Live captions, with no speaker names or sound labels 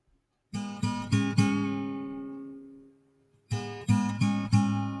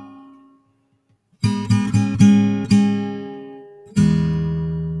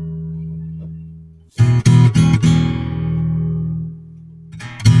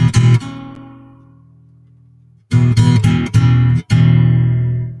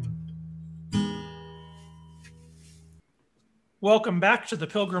Welcome back to the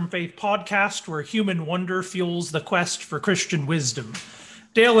Pilgrim Faith Podcast, where human wonder fuels the quest for Christian wisdom.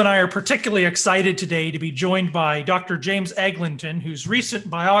 Dale and I are particularly excited today to be joined by Dr. James Eglinton, whose recent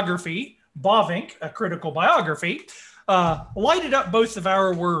biography, Bavinck, a critical biography, lighted up both of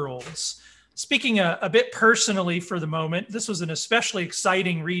our worlds. Speaking a bit personally for the moment, this was an especially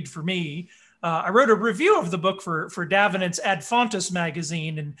exciting read for me. I wrote a review of the book for Davenant's Ad Fontes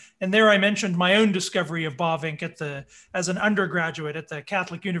magazine, and there I mentioned my own discovery of Bavinck as an undergraduate at the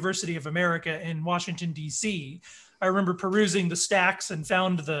Catholic University of America in Washington, D.C. I remember perusing the stacks and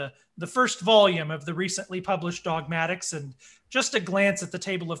found the first volume of the recently published Dogmatics, and just a glance at the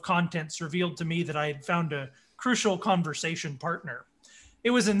table of contents revealed to me that I had found a crucial conversation partner. It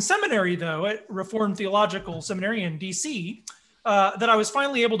was in seminary, though, at Reformed Theological Seminary in D.C., that I was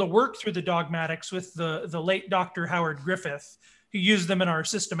finally able to work through the Dogmatics with the late Dr. Howard Griffith, who used them in our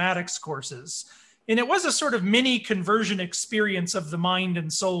systematics courses. And it was a sort of mini conversion experience of the mind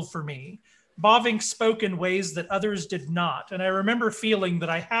and soul for me. Bavinck spoke in ways that others did not. And I remember feeling that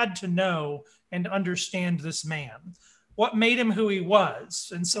I had to know and understand this man, what made him who he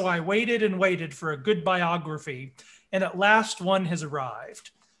was. And so I waited and waited for a good biography. And at last one has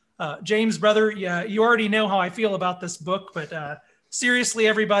arrived. James, brother, yeah, you already know how I feel about this book, but seriously,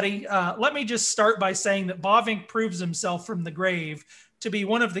 everybody, let me just start by saying that Bavinck proves himself from the grave to be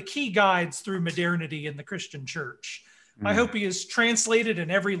one of the key guides through modernity in the Christian church. I hope he is translated in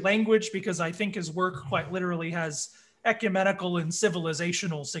every language, because I think his work quite literally has ecumenical and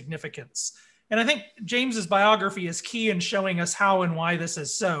civilizational significance. And I think James's biography is key in showing us how and why this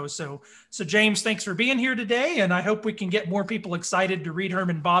is so. So James, thanks for being here today. And I hope we can get more people excited to read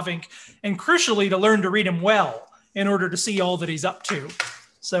Herman Bavinck, and crucially to learn to read him well in order to see all that he's up to.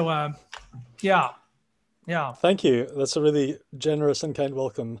 So yeah. Thank you. That's a really generous and kind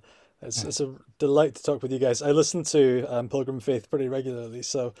welcome. It's a delight to talk with you guys. I listen to Pilgrim Faith pretty regularly,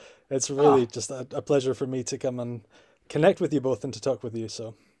 so it's really just a pleasure for me to come and connect with you both and to talk with you.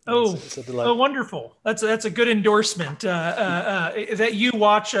 So it's a delight. Oh, wonderful! That's a good endorsement. That you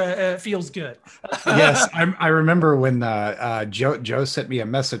watch feels good. Yes, I remember when Joe sent me a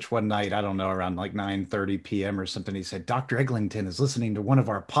message one night. I don't know, around like 9:30 p.m. or something. He said, "Dr. Eglinton is listening to one of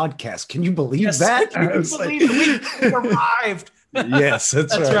our podcasts. Can you believe that?" Can you believe we arrived? Yes,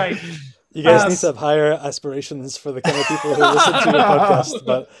 that's right. You guys need to have higher aspirations for the kind of people who listen to your podcast,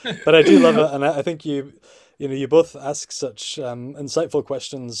 but I do love it, and I think you both ask such insightful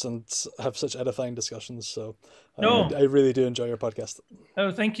questions and have such edifying discussions. So I really do enjoy your podcast.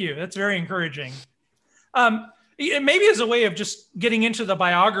 Oh, thank you. That's very encouraging. Maybe as a way of just getting into the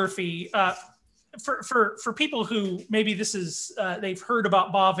biography, for people who maybe this is they've heard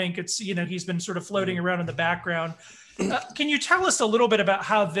about Bavinck, it's he's been sort of floating around in the background. Can you tell us a little bit about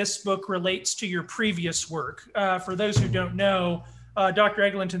how this book relates to your previous work? For those who don't know, Dr.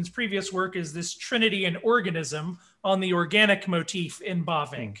 Eglinton's previous work is this Trinity and Organism on the organic motif in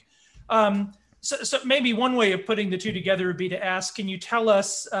Bavinck. So maybe one way of putting the two together would be to ask, can you tell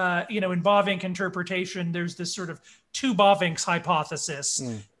us, in Bavinck interpretation, there's this sort of two Bavincks hypothesis,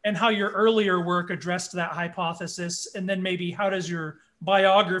 and how your earlier work addressed that hypothesis, and then maybe how does your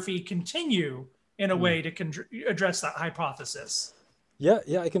biography continue in a way to address that hypothesis? Yeah,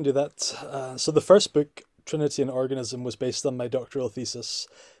 I can do that. So the first book, Trinity and Organism, was based on my doctoral thesis,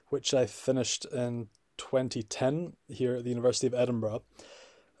 which I finished in 2010 here at the University of Edinburgh.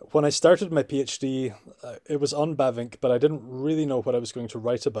 When I started my PhD, it was on Bavinck, but I didn't really know what I was going to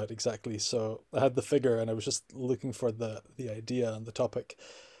write about exactly. So I had the figure and I was just looking for the idea and the topic.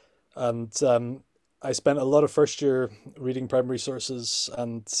 And I spent a lot of first year reading primary sources,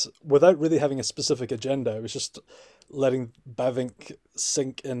 and without really having a specific agenda, I was just letting Bavinck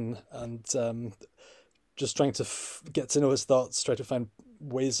sink in and just trying to get to know his thoughts, try to find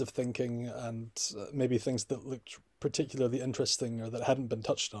ways of thinking, and maybe things that looked particularly interesting or that hadn't been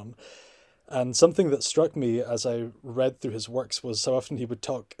touched on. And something that struck me as I read through his works was how often he would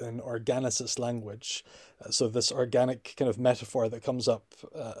talk in organicist language. So this organic kind of metaphor that comes up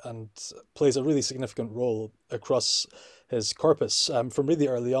and plays a really significant role across his corpus from really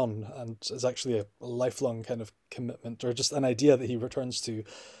early on, and is actually a lifelong kind of commitment, or just an idea that he returns to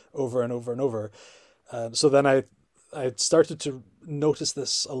over and over and over. So then I started to notice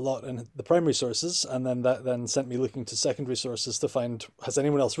this a lot in the primary sources, and then that then sent me looking to secondary sources to find, has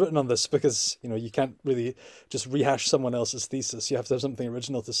anyone else written on this? Because you can't really just rehash someone else's thesis. You have to have something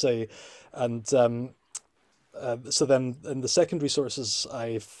original to say. And so then in the secondary sources,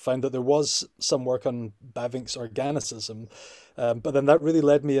 I found that there was some work on Bavinck's organicism, but then that really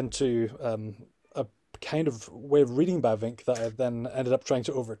led me into a kind of way of reading Bavinck that I then ended up trying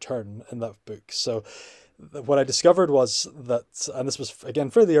to overturn in that book. So what I discovered was that, and this was again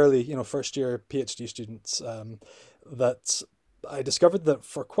fairly early, first year PhD students, that I discovered that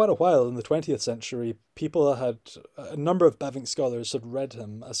for quite a while in the 20th century, people had, a number of Bavinck scholars had read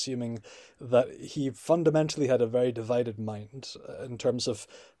him, assuming that he fundamentally had a very divided mind in terms of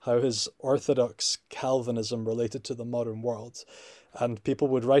how his orthodox Calvinism related to the modern world. And people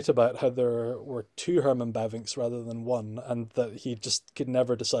would write about how there were two Herman Bavincks rather than one, and that he just could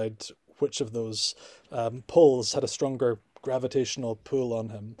never decide which of those poles had a stronger gravitational pull on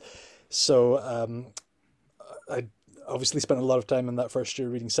him. So I obviously spent a lot of time in that first year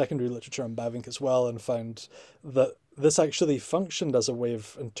reading secondary literature on Bavinck as well, and found that this actually functioned as a way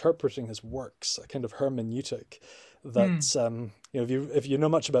of interpreting his works, a kind of hermeneutic. That if you know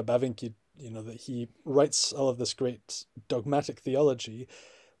much about Bavinck, you know that he writes all of this great dogmatic theology,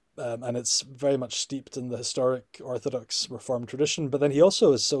 and it's very much steeped in the historic Orthodox Reformed tradition. But then he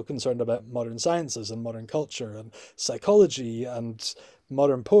also is so concerned about modern sciences and modern culture and psychology and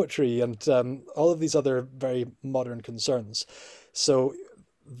modern poetry and all of these other very modern concerns. So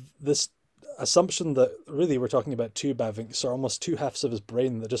this assumption that really we're talking about two Bavincks, or almost two halves of his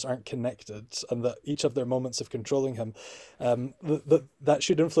brain that just aren't connected, and that each have their moments of controlling him, that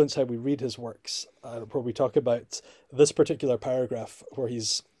should influence how we read his works, where we talk about this particular paragraph where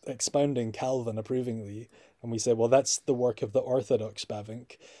he's expounding Calvin approvingly, and we say, well, that's the work of the Orthodox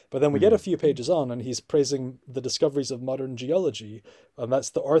Bavinck. But then we get a few pages on and he's praising the discoveries of modern geology, and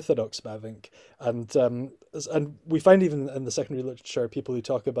that's the Orthodox Bavinck. And we find even in the secondary literature people who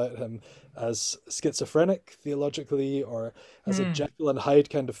talk about him as schizophrenic theologically, or as a Jekyll and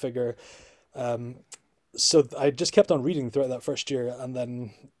Hyde kind of figure. So I just kept on reading throughout that first year, and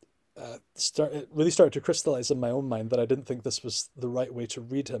then it really started to crystallize in my own mind that I didn't think this was the right way to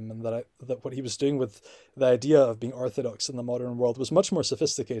read him, and that what he was doing with the idea of being orthodox in the modern world was much more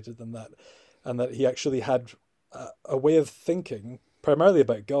sophisticated than that, and that he actually had a way of thinking primarily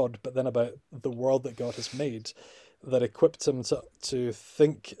about God, but then about the world that God has made, that equipped him to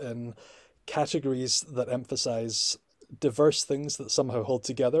think in categories that emphasize diverse things that somehow hold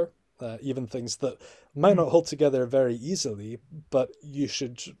together, even things that might not hold together very easily, but you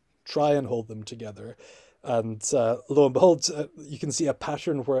should try and hold them together. And lo and behold, you can see a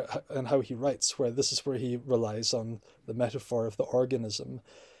pattern in how he writes, where this is where he relies on the metaphor of the organism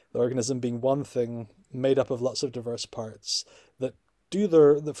being one thing made up of lots of diverse parts that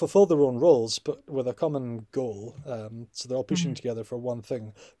fulfill their own roles, but with a common goal. So they're all pushing together for one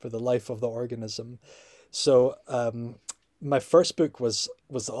thing, for the life of the organism. So my first book was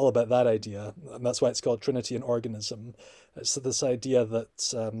all about that idea, and that's why it's called Trinity and Organism. It's this idea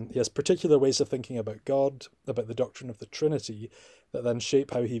that he has particular ways of thinking about God, about the doctrine of the Trinity, that then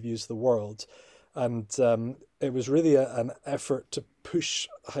shape how he views the world. And it was really an effort to push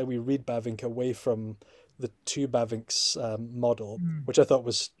how we read Bavinck away from the two Bavincks model, which I thought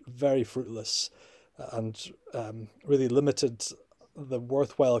was very fruitless and really limited the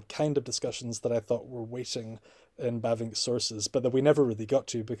worthwhile kind of discussions that I thought were waiting in Bavinck's sources, but that we never really got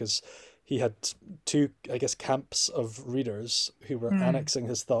to, because he had two, I guess, camps of readers who were annexing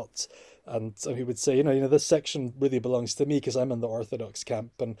his thoughts, and he would say, this section really belongs to me because I'm in the Orthodox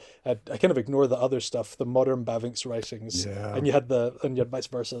camp, and I kind of ignore the other stuff, the modern Bavinck's writings, and you had vice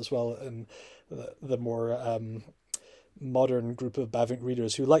versa as well, and the more modern group of Bavinck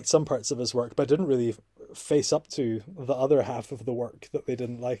readers who liked some parts of his work but didn't really face up to the other half of the work that they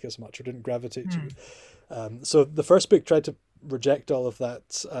didn't like as much or didn't gravitate to. So the first book tried to reject all of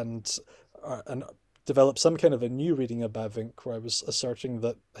that and develop some kind of a new reading of Bavinck, where I was asserting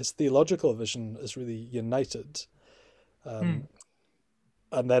that his theological vision is really united.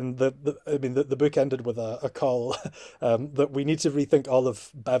 And then the book ended with a call that we need to rethink all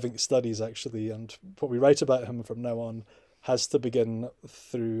of Bavinck's studies, actually, and what we write about him from now on has to begin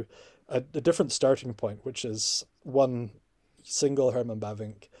through a different starting point, which is one single Herman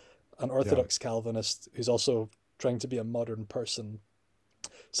Bavinck, an Orthodox Calvinist who's also trying to be a modern person.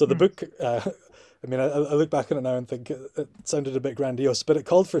 So the book, I look back on it now and think it sounded a bit grandiose, but it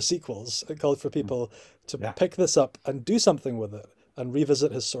called for sequels. It called for people to pick this up and do something with it, and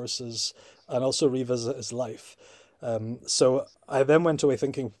revisit his sources, and also revisit his life. So I then went away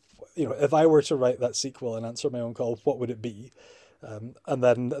thinking, if I were to write that sequel and answer my own call, what would it be? And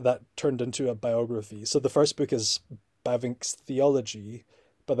then that turned into a biography. So the first book is Bavinck's theology,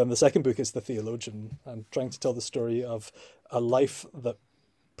 but then the second book is The Theologian, and trying to tell the story of a life that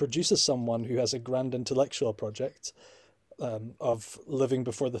produces someone who has a grand intellectual project of living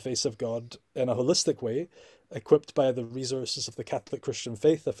before the face of God in a holistic way, equipped by the resources of the Catholic Christian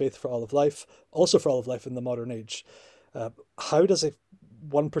faith, a faith for all of life, also for all of life in the modern age. How does a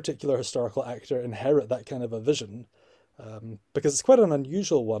one particular historical actor inherit that kind of a vision, because it's quite an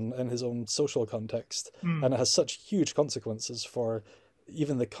unusual one in his own social context, and it has such huge consequences for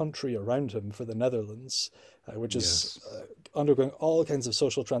even the country around him, for the Netherlands, which is undergoing all kinds of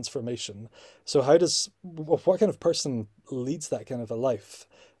social transformation. So what kind of person leads that kind of a life?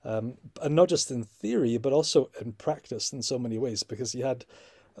 And not just in theory, but also in practice in so many ways, because he had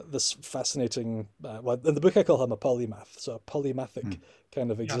this fascinating, well, in the book I call him a polymath, so a polymathic kind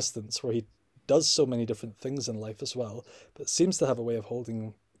of existence where he does so many different things in life as well, but seems to have a way of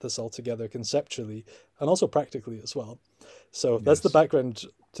holding this all together conceptually and also practically as well. So that's the background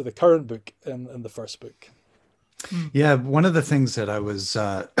to the current book and the first book. Yeah, one of the things that I was,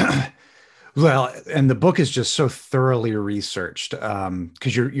 well, and the book is just so thoroughly researched,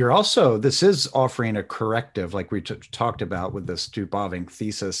 because you're also, this is offering a corrective, like we talked about with the Stu Bavinck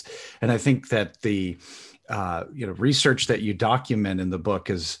thesis. And I think that the research that you document in the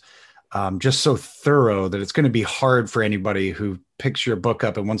book is just so thorough that it's going to be hard for anybody who picks your book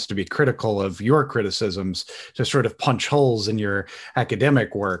up and wants to be critical of your criticisms to sort of punch holes in your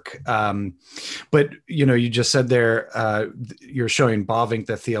academic work. But, you just said there, you're showing Bavinck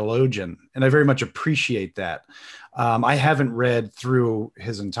the theologian, and I very much appreciate that. I haven't read through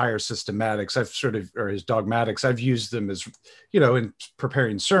his entire systematics. Or his dogmatics. I've used them as, in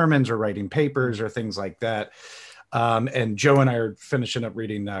preparing sermons or writing papers or things like that. And Joe and I are finishing up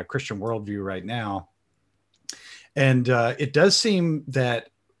reading Christian Worldview right now. And it does seem that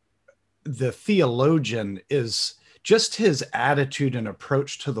the theologian is just his attitude and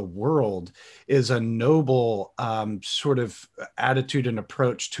approach to the world is a noble sort of attitude and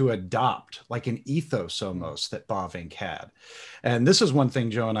approach to adopt, like an ethos almost that Bavinck had. And this is one thing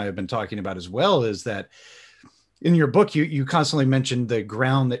Joe and I have been talking about as well, is that in your book, you constantly mentioned the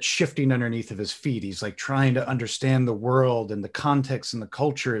ground that's shifting underneath of his feet. He's like trying to understand the world, and the context and the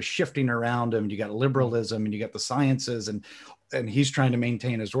culture is shifting around him. You got liberalism and you got the sciences, and he's trying to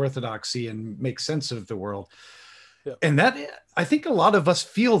maintain his orthodoxy and make sense of the world. Yeah. And that, I think a lot of us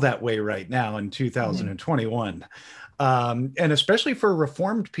feel that way right now in 2021. And especially for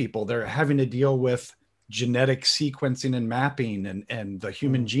Reformed people, they're having to deal with genetic sequencing and mapping and the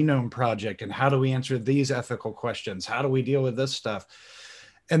Human Genome Project, and how do we answer these ethical questions? How do we deal with this stuff?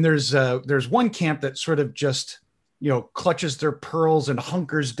 And there's one camp that sort of just clutches their pearls and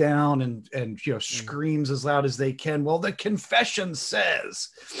hunkers down and screams as loud as they can. Well, the confession says,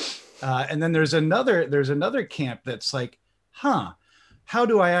 and then there's another camp that's like, how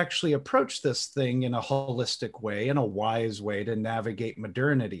do I actually approach this thing in a holistic way, in a wise way to navigate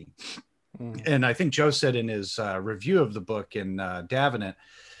modernity? And I think Joe said in his review of the book in Davenant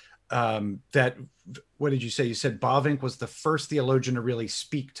that, what did you say? You said Bavinck was the first theologian to really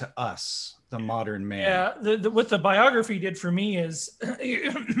speak to us, the modern man. Yeah, what the biography did for me is,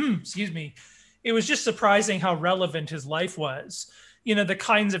 excuse me, it was just surprising how relevant his life was. The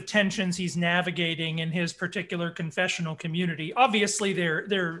kinds of tensions he's navigating in his particular confessional community. Obviously,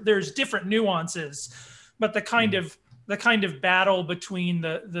 there's different nuances, but the kind of battle between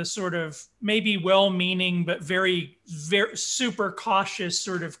the sort of maybe well-meaning but very, very super cautious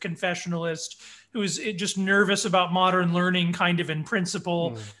sort of confessionalist who's just nervous about modern learning kind of in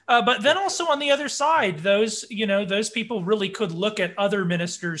principle. But then also on the other side, those people really could look at other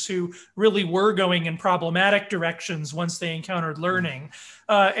ministers who really were going in problematic directions once they encountered learning.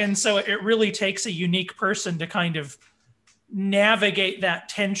 And so it really takes a unique person to kind of navigate that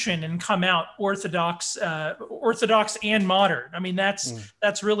tension and come out orthodox and modern. I mean,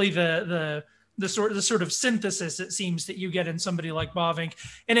 that's really the sort of synthesis, it seems, that you get in somebody like Bavinck.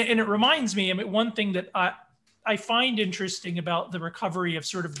 And it reminds me, I mean, one thing that I find interesting about the recovery of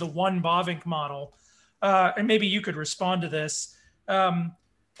sort of the one Bavinck model, and maybe you could respond to this.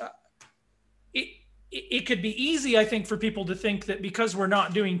 It could be easy, I think, for people to think that because we're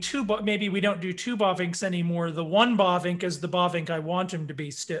not doing maybe we don't do two Bavincks anymore. The one Bavinck is the Bavinck I want him to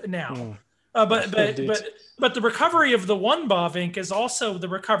be now. But the recovery of the one Bavinck is also the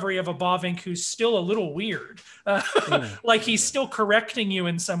recovery of a Bavinck who's still a little weird. Like he's still correcting you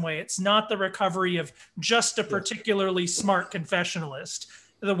in some way. It's not the recovery of just a particularly smart confessionalist.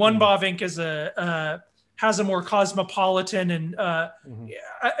 The one Bavinck is has a more cosmopolitan and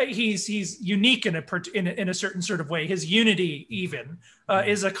he's unique in a certain sort of way. His unity even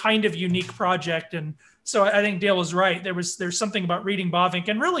is a kind of unique project. And so I think Dale was right. There's something about reading Bavinck,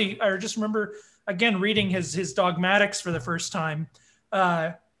 and really, I just remember again reading his dogmatics for the first time.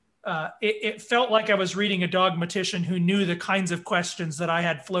 It felt like I was reading a dogmatician who knew the kinds of questions that I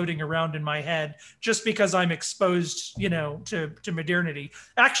had floating around in my head, just because I'm exposed, to modernity.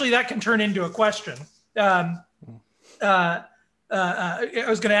 Actually, that can turn into a question. I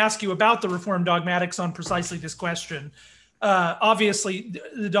was going to ask you about the Reformed dogmatics on precisely this question. Obviously,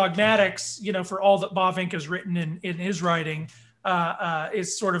 the dogmatics, for all that Bavinck has written in his writing,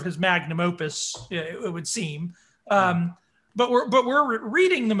 is sort of his magnum opus, it would seem. But we're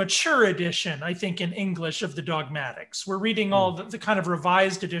reading the mature edition, I think, in English of the dogmatics. We're reading all the kind of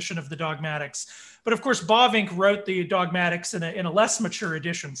revised edition of the dogmatics. But of course, Bavinck wrote the dogmatics in a less mature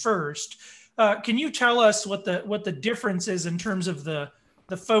edition first. Can you tell us what the difference is in terms of the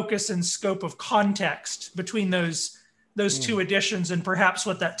focus and scope of context between those two editions, and perhaps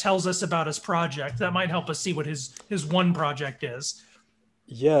what that tells us about his project? That might help us see what his one project is.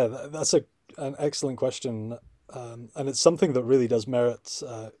 Yeah, that's an excellent question. And it's something that really does merit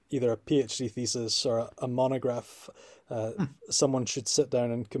either a PhD thesis or a monograph. Someone should sit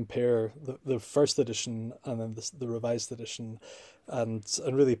down and compare the first edition and then the revised edition, and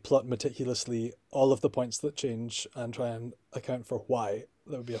really plot meticulously all of the points that change and try and account for why.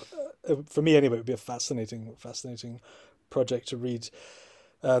 That would be, for me anyway, it would be a fascinating project to read.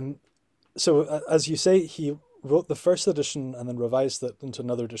 So as you say, he wrote the first edition and then revised it into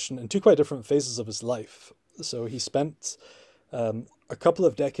another edition in two quite different phases of his life. So he spent a couple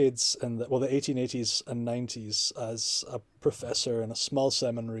of decades in the 1880s and 90s as a professor in a small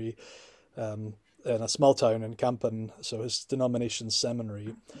seminary in a small town in Kampen, so his denomination's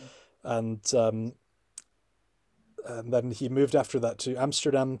seminary. And then he moved after that to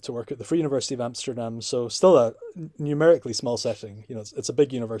Amsterdam to work at the Free University of Amsterdam. So still a numerically small setting. It's a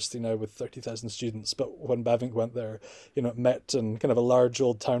big university now with 30,000 students. But when Bavinck went there, it met in kind of a large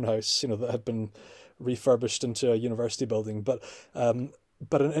old townhouse, that had been refurbished into a university building, but an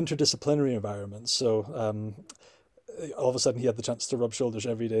interdisciplinary environment. So all of a sudden he had the chance to rub shoulders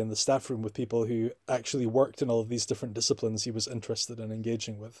every day in the staff room with people who actually worked in all of these different disciplines he was interested in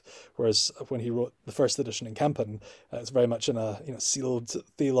engaging with. Whereas when he wrote the first edition in Kampen, it's very much in a sealed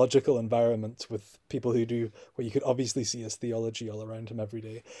theological environment with people who do what you could obviously see as theology all around him every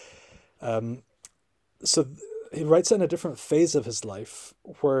day. So he writes it in a different phase of his life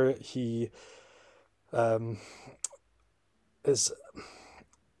where he is,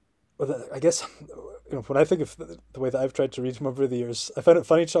 I guess, when I think of the way that I've tried to read him over the years, I find it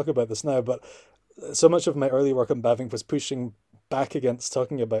funny to talk about this now, but so much of my early work on Bavinck was pushing back against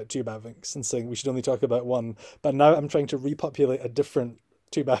talking about two Bavincks and saying we should only talk about one. But now I'm trying to repopulate a different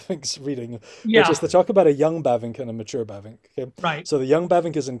two Bavincks reading, which is to talk about a young Bavinck and a mature Bavinck. Okay? Right. So the young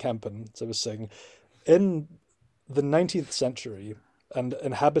Bavinck is in Kampen, as I was saying. In the 19th century, and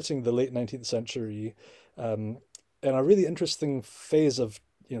inhabiting the late 19th century, in a really interesting phase of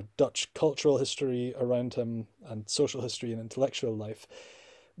Dutch cultural history around him and social history and intellectual life.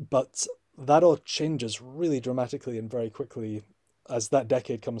 But that all changes really dramatically and very quickly as that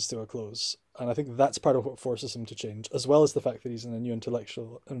decade comes to a close. And I think that's part of what forces him to change, as well as the fact that he's in a new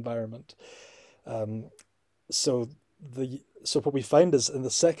intellectual environment. So what we find is in the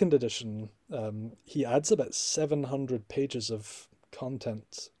second edition, he adds about 700 pages of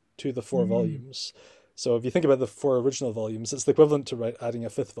content to the four volumes. So if you think about the four original volumes, it's the equivalent to adding a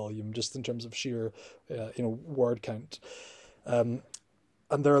fifth volume, just in terms of sheer, word count. And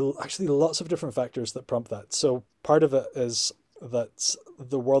there are actually lots of different factors that prompt that. So part of it is that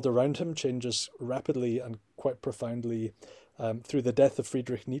the world around him changes rapidly and quite profoundly through the death of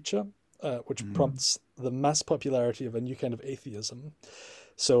Friedrich Nietzsche, which prompts the mass popularity of a new kind of atheism.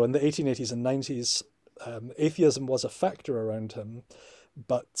 So in the 1880s and 90s, atheism was a factor around him,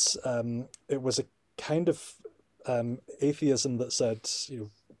 but it was a kind of atheism that said,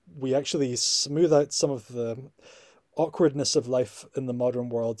 we actually smooth out some of the awkwardness of life in the modern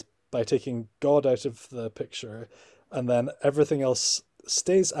world by taking God out of the picture, and then everything else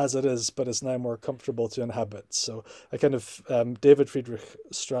stays as it is, but is now more comfortable to inhabit. So a kind of David Friedrich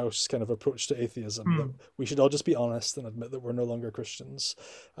Strauss kind of approach to atheism, that we should all just be honest and admit that we're no longer Christians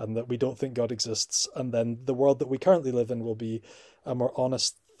and that we don't think God exists. And then the world that we currently live in will be a more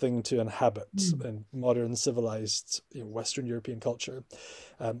honest thing to inhabit in modern civilized Western European culture.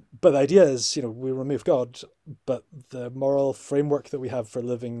 But the idea is, we remove God, but the moral framework that we have for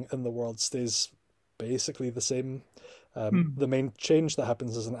living in the world stays basically the same. The main change that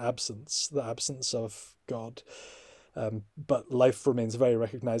happens is the absence of God, but life remains very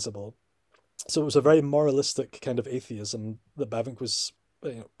recognizable. So it was a very moralistic kind of atheism that Bavinck was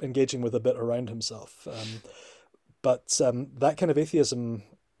engaging with a bit around himself. But that kind of atheism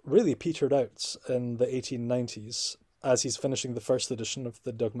really petered out in the 1890s as he's finishing the first edition of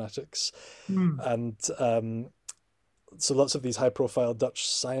the Dogmatics. And so lots of these high-profile Dutch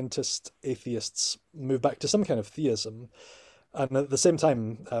scientist atheists move back to some kind of theism. And at the same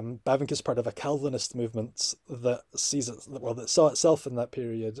time, Bavinck is part of a Calvinist movement that sees it, well, that saw itself in that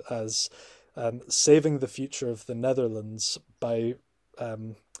period as saving the future of the Netherlands by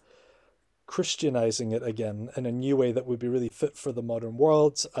um, Christianizing it again in a new way that would be really fit for the modern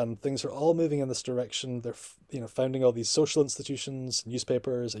world, and things are all moving in this direction. They're, founding all these social institutions,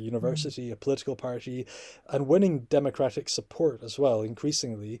 newspapers, a Mm. university, a political party, and winning democratic support as well,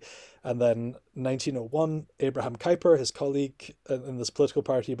 increasingly. And then 1901, Abraham Kuyper, his colleague in this political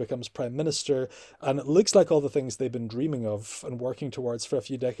party, becomes prime minister, and it looks like all the things they've been dreaming of and working towards for a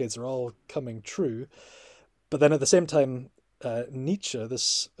few decades are all coming true. But then at the same time, Nietzsche,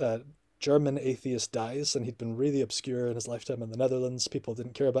 this German atheist, dies, and he'd been really obscure in his lifetime in the Netherlands. People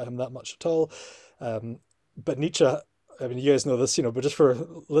didn't care about him that much at all. Um, but Nietzsche, I mean, you guys know this, but just for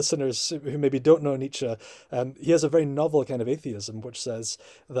listeners who maybe don't know Nietzsche, he has a very novel kind of atheism, which says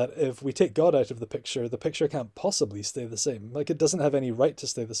that if we take God out of the picture can't possibly stay the same. Like, it doesn't have any right to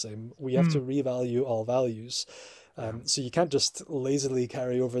stay the same. We have to Mm. revalue all values. Yeah. So you can't just lazily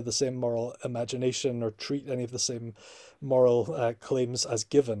carry over the same moral imagination or treat any of the same moral claims as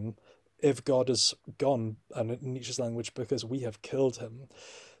given if God is gone, and in Nietzsche's language, because we have killed him.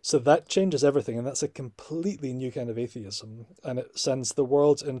 So that changes everything, and that's a completely new kind of atheism, and it sends the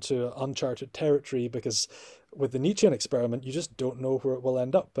world into uncharted territory because with the Nietzschean experiment, you just don't know where it will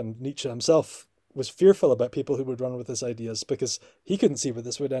end up. And Nietzsche himself was fearful about people who would run with his ideas because he couldn't see where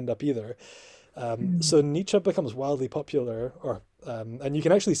this would end up either. Mm. So Nietzsche becomes wildly popular, and you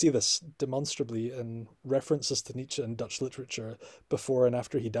can actually see this demonstrably in references to Nietzsche in Dutch literature before and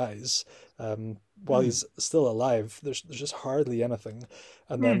after he dies. While Hmm. he's still alive, there's just hardly anything.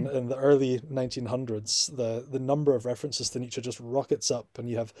 And then Mm. in the early 1900s, the number of references to Nietzsche just rockets up, and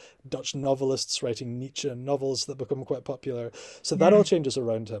you have Dutch novelists writing Nietzsche novels that become quite popular. So that all Mm. changes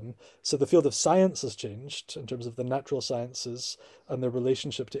around him. So the field of science has changed in terms of the natural sciences and their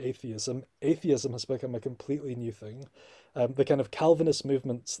relationship to atheism. Atheism has become a completely new thing. The kind of Calvinist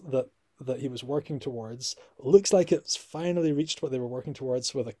movement that he was working towards looks like it's finally reached what they were working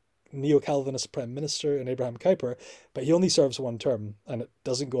towards with a neo-Calvinist prime minister in Abraham Kuyper, but he only serves one term, and it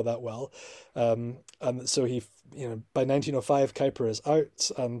doesn't go that well. And so by 1905, Kuyper is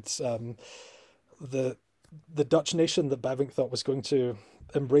out, and the the Dutch nation that Bavinck thought was going to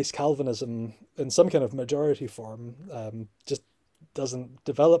embrace Calvinism in some kind of majority form just doesn't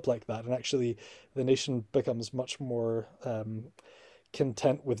develop like that. And actually, the nation becomes much more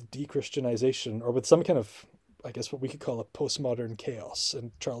content with de-Christianization, or with some kind of, I guess, what we could call a postmodern chaos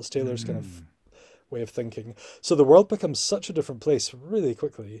in Charles Taylor's kind of Mm. way of thinking. So the world becomes such a different place really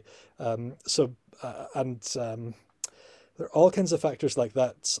quickly. And there are all kinds of factors like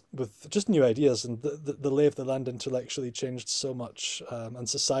that with just new ideas, and the lay of the land intellectually changed so much, and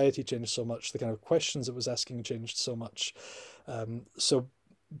society changed so much. The kind of questions it was asking changed so much. So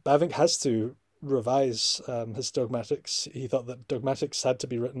Bavinck has to revise his dogmatics. He thought that dogmatics had to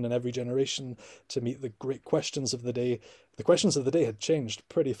be written in every generation to meet the great questions of the day. The questions of the day had changed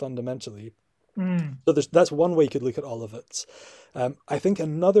pretty fundamentally. Mm. So that's one way you could look at all of it. I think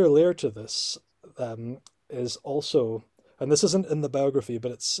another layer to this is also, and this isn't in the biography,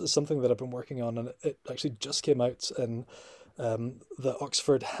 but it's something that I've been working on, and it actually just came out in the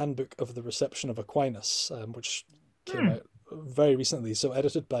Oxford Handbook of the Reception of Aquinas, which came Mm. out very recently, so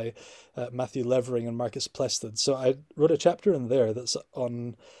edited by Matthew Levering and Marcus Plested. So I wrote a chapter in there that's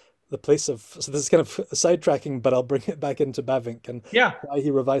on the place of, so this is kind of sidetracking, but I'll bring it back into Bavinck and Yeah. why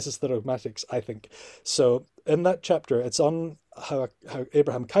he revises the dogmatics, I think. So in that chapter, it's on how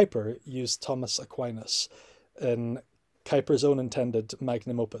Abraham Kuyper used Thomas Aquinas in Kuyper's own intended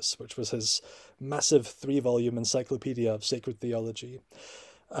magnum opus, which was his massive 3-volume encyclopedia of sacred theology.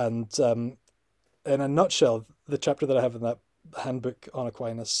 And in a nutshell, the chapter that I have in that handbook on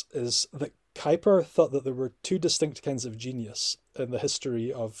Aquinas is that Kuyper thought that there were two distinct kinds of genius in the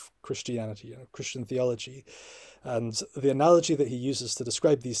history of Christianity and Christian theology. And the analogy that he uses to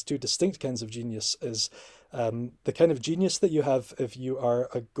describe these two distinct kinds of genius is the kind of genius that you have if you are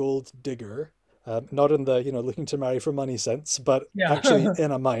a gold digger, not in the looking to marry for money sense, but Yeah. actually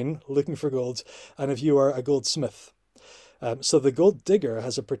in a mine looking for gold, and if you are a goldsmith. So the gold digger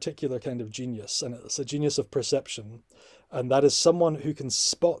has a particular kind of genius, and it's a genius of perception, and that is someone who can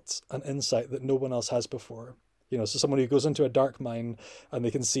spot an insight that no one else has before. So someone who goes into a dark mine and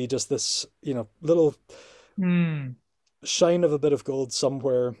they can see just this, little Mm. shine of a bit of gold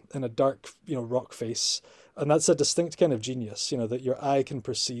somewhere in a dark, rock face, and that's a distinct kind of genius. That your eye can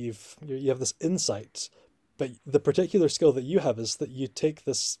perceive. You have this insight, but the particular skill that you have is that you take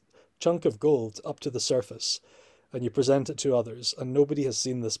this chunk of gold up to the surface and you present it to others, and nobody has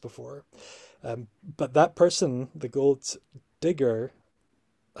seen this before. But that person, the gold digger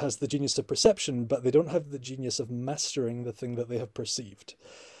has the genius of perception, but they don't have the genius of mastering the thing that they have perceived.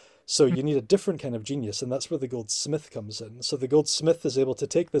 So you need a different kind of genius, and that's where the goldsmith comes in. So the goldsmith is able to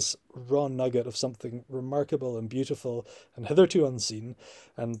take this raw nugget of something remarkable and beautiful and hitherto unseen,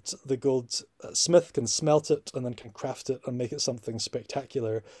 and the goldsmith can smelt it and then can craft it and make it something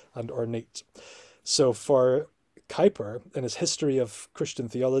spectacular and ornate. So for Kuyper, in his history of Christian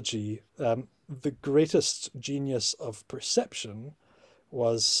theology, the greatest genius of perception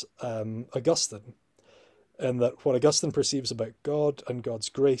was Augustine, and that what Augustine perceives about God and God's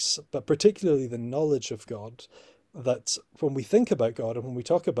grace, but particularly the knowledge of God, that when we think about God and when we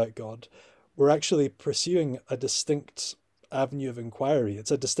talk about God, we're actually pursuing a distinct avenue of inquiry. It's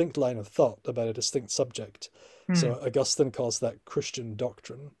a distinct line of thought about a distinct subject. So Augustine calls that Christian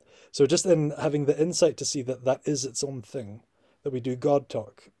doctrine. So just in having the insight to see that that is its own thing, that we do God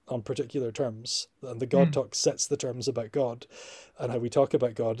talk on particular terms, and the God talk sets the terms about God and how we talk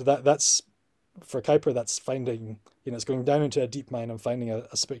about God. That's for Kuyper, that's finding, it's going down into a deep mine and finding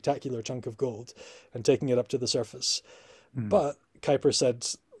a spectacular chunk of gold and taking it up to the surface. But Kuyper said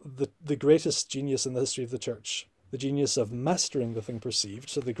the greatest genius in the history of the church, the genius of mastering the thing perceived,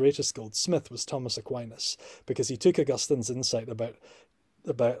 so the greatest goldsmith was Thomas Aquinas, because he took Augustine's insight about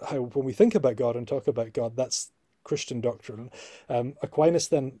how when we think about God and talk about God, that's Christian doctrine. Aquinas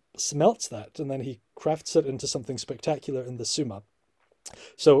then smelts that, and then he crafts it into something spectacular in the Summa.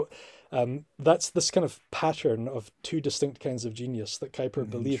 So that's this kind of pattern of two distinct kinds of genius that Kuyper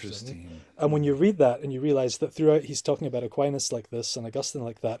believed in. And when you read that and you realize that throughout he's talking about Aquinas like this and Augustine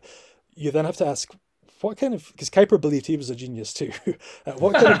like that, you then have to ask, what kind of, because Kuyper believed he was a genius too,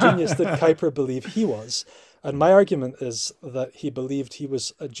 what kind of genius did Kuyper believe he was? And my argument is that he believed he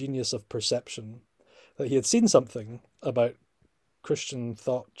was a genius of perception, that he had seen something about Christian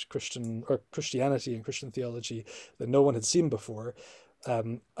thought, Christianity and Christian theology that no one had seen before.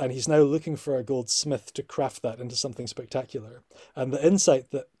 And he's now looking for a goldsmith to craft that into something spectacular. And the insight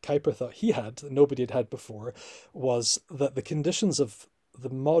that Kuyper thought he had, that nobody had before, was that the conditions of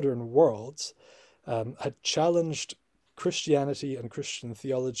the modern world had challenged Christianity and Christian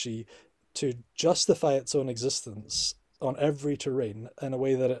theology to justify its own existence on every terrain in a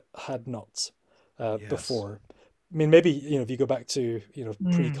way that it had not before. I mean, maybe, if you go back to,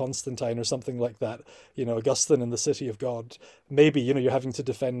 pre-Constantine or something like that, Augustine in the City of God, maybe, you're having to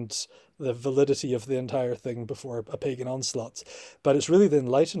defend the validity of the entire thing before a pagan onslaught. But it's really the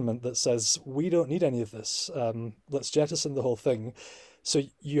Enlightenment that says, we don't need any of this. Let's jettison the whole thing. So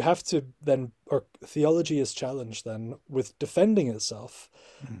you have to then, or theology is challenged then with defending itself.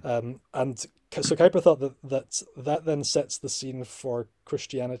 And so Kuyper thought that then sets the scene for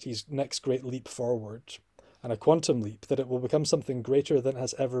Christianity's next great leap forward, and a quantum leap, that it will become something greater than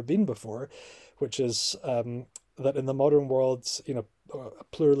has ever been before, which is that in the modern world, a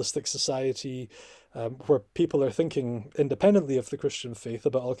pluralistic society where people are thinking independently of the Christian faith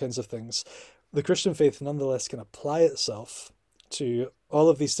about all kinds of things, the Christian faith nonetheless can apply itself to all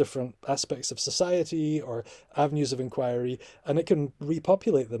of these different aspects of society or avenues of inquiry, and it can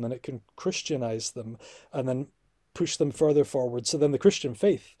repopulate them and it can Christianize them and then push them further forward. So then the Christian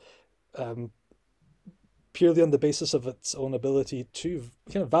faith, purely on the basis of its own ability to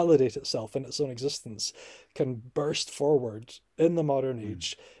kind of validate itself in its own existence, can burst forward in the modern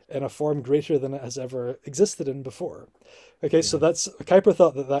age in a form greater than it has ever existed in before. Okay, so that's, Kuyper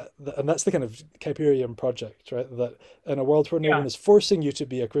thought that and that's the kind of Kuyperian project, right? That in a world where no one is forcing you to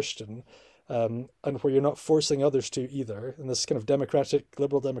be a Christian, and where you're not forcing others to either, in this kind of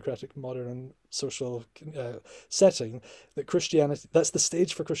liberal democratic, modern social setting, that Christianity, that's the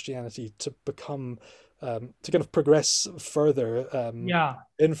stage for Christianity to become, to kind of progress further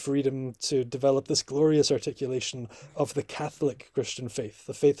in freedom, to develop this glorious articulation of the Catholic Christian faith,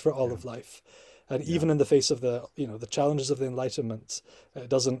 the faith for all of life. And even in the face of the challenges of the Enlightenment, it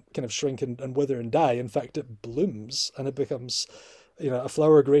doesn't kind of shrink and wither and die. In fact, it blooms and it becomes, a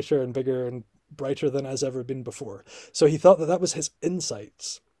flower greater and bigger and brighter than has ever been before. So he thought that was his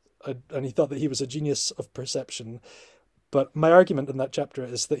insight, and he thought that he was a genius of perception. But my argument in that chapter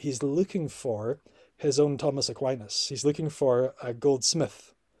is that he's looking for his own Thomas Aquinas. He's looking for a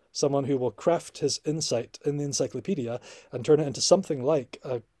goldsmith, someone who will craft his insight in the encyclopedia and turn it into something like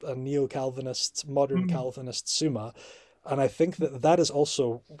a neo-Calvinist, modern Calvinist Summa. And I think that is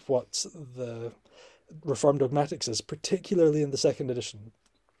also what the Reformed Dogmatics is, particularly in the second edition.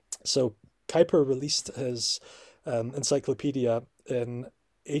 So Kuyper released his encyclopedia in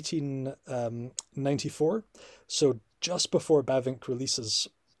 1894, so just before Bavinck releases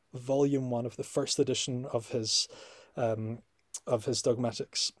volume 1 of the first edition of his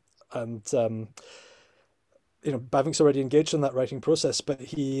Dogmatics. And Bavinck's already engaged in that writing process, but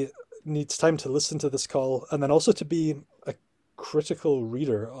he needs time to listen to this call and then also to be a critical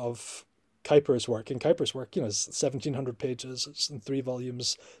reader of Kuyper's work. And Kuyper's work, is 1,700 pages. It's in 3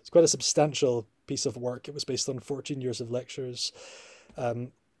 volumes. It's quite a substantial piece of work. It was based on 14 years of lectures.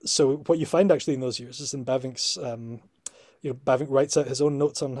 So what you find actually in those years is in Bavinck's, Bavinck writes out his own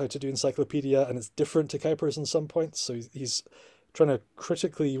notes on how to do encyclopedia, and it's different to Kuyper's in some points. So he's trying to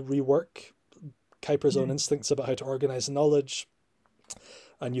critically rework Kuyper's own instincts about how to organize knowledge.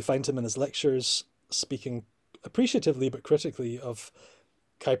 And you find him in his lectures speaking appreciatively but critically of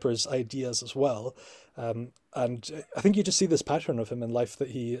Kuyper's ideas as well. And I think you just see this pattern of him in life, that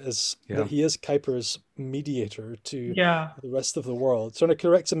he is Kuyper's mediator to the rest of the world, trying to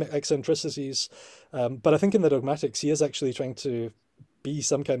correct some eccentricities. But I think in the Dogmatics, he is actually trying to be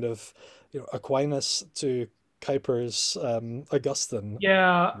some kind of Aquinas to Kuyper's Augustine.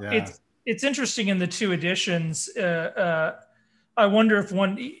 It's interesting in the 2 editions. I wonder if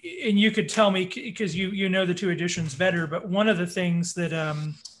one, and you could tell me because you know the 2 editions better, but one of the things that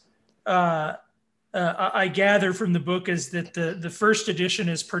I gather from the book is that the first edition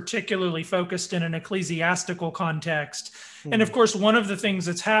is particularly focused in an ecclesiastical context. And of course, one of the things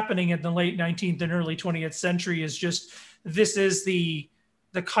that's happening in the late 19th and early 20th century is just, this is the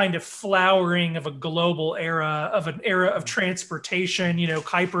kind of flowering of a global era, of an era of transportation.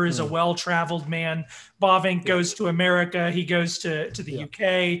 Kuyper is a well-traveled man. Bavinck goes to America. He goes to the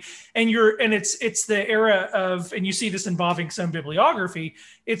UK, and it's the era of, and you see this in Bavinck's own bibliography,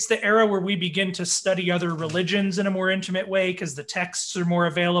 it's the era where we begin to study other religions in a more intimate way because the texts are more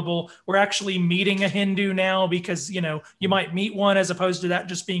available. We're actually meeting a Hindu now because, you might meet one as opposed to that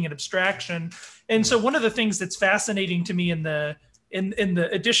just being an abstraction. And so one of the things that's fascinating to me in the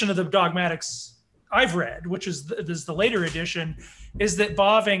edition of the Dogmatics I've read, which is the later edition, is that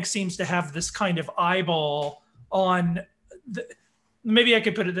Bavinck seems to have this kind of eyeball on maybe I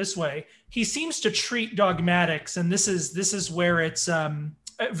could put it this way. He seems to treat Dogmatics, and this is where it's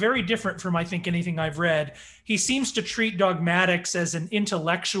very different from, I think, anything I've read. He seems to treat Dogmatics as an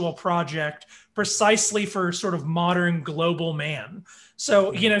intellectual project precisely for sort of modern global man.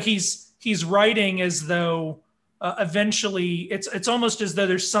 So, he's writing as though eventually it's almost as though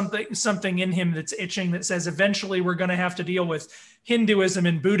there's something in him that's itching that says eventually we're going to have to deal with Hinduism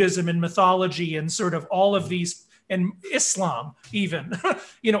and Buddhism and mythology and sort of all of these, and Islam even,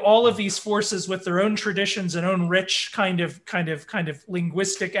 all of these forces with their own traditions and own rich kind of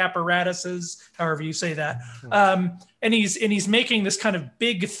linguistic apparatuses, however you say that. And he's making this kind of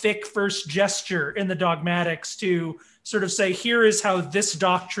big, thick first gesture in the Dogmatics to sort of say, here is how this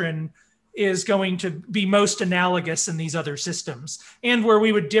doctrine is going to be most analogous in these other systems, and where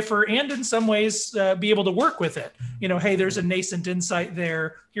we would differ and in some ways be able to work with it. Hey, there's a nascent insight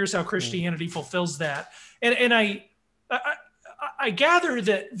there. Here's how Christianity fulfills that. And I gather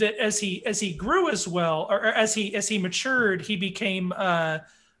that as he grew as well, or as he matured, he became, and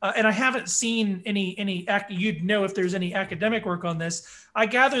I haven't seen any, you'd know if there's any academic work on this. I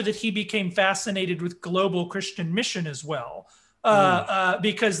gather that he became fascinated with global Christian mission as well.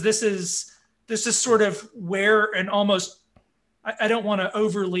 Because this is sort of where, and almost, I don't want to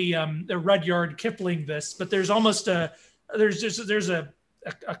overly Rudyard Kipling this, but there's almost there's a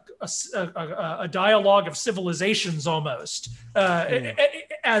dialogue of civilizations almost,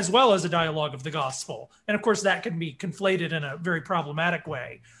 as well as a dialogue of the gospel, and of course that can be conflated in a very problematic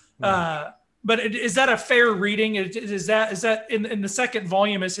way. But is that a fair reading? Is that in the second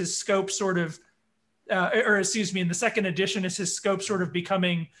volume, is his scope sort of? In the second edition, is his scope sort of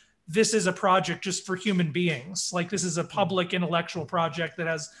becoming, this is a project just for human beings? Like, this is a public intellectual project that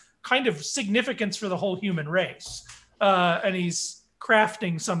has kind of significance for the whole human race. And he's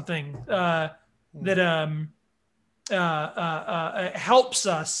crafting something that helps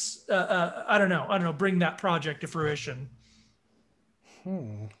us, I don't know, bring that project to fruition.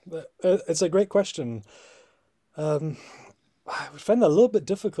 It's a great question. I would find that a little bit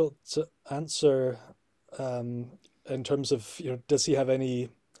difficult to answer in terms of, does he have any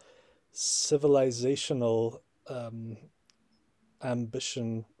civilizational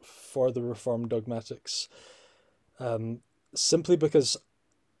ambition for the Reformed dogmatics? Simply because,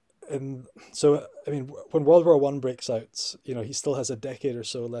 when World War I breaks out, he still has a decade or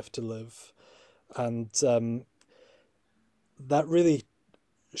so left to live, and that really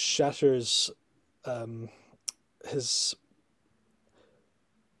shatters his,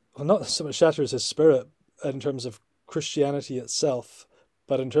 well, not so much shatters his spirit in terms of Christianity itself,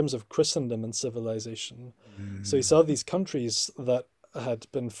 but in terms of Christendom and civilization. So he saw these countries that had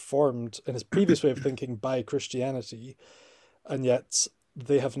been formed in his previous way of thinking by Christianity, and yet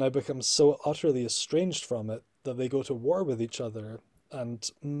they have now become so utterly estranged from it that they go to war with each other, and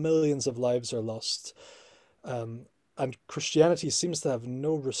millions of lives are lost. And Christianity seems to have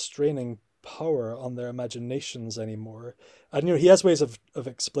no restraining power on their imaginations anymore. And he has ways of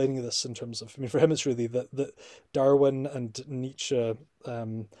explaining this in terms of, I mean, for him it's really that Darwin and Nietzsche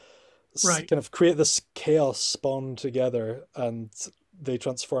Right. kind of create this chaos spawn together, and they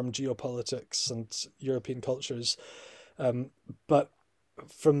transform geopolitics and European cultures. But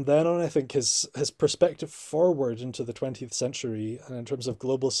from then on, I think his perspective forward into the 20th century and in terms of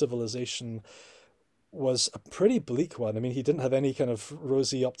global civilization was a pretty bleak one. I mean, he didn't have any kind of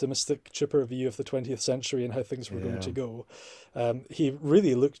rosy, optimistic, chipper view of the 20th century and how things were going to go. He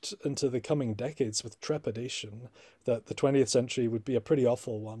really looked into the coming decades with trepidation, that the 20th century would be a pretty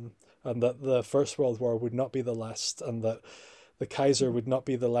awful one, and that the First World War would not be the last, and that the Kaiser would not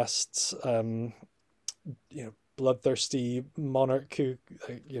be the last, bloodthirsty monarch who,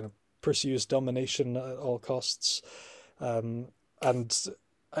 pursues domination at all costs. And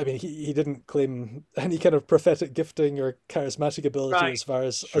I mean, he didn't claim any kind of prophetic gifting or charismatic ability, Right. as far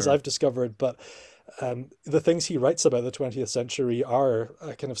as Sure. I've discovered. But the things he writes about the 20th century are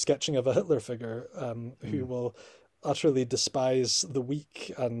a kind of sketching of a Hitler figure, who will utterly despise the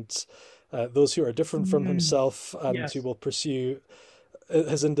weak and those who are different from himself, and Yes. who will pursue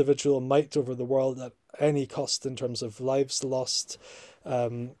his individual might over the world at any cost in terms of lives lost.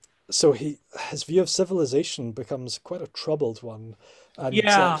 So his view of civilization becomes quite a troubled one, and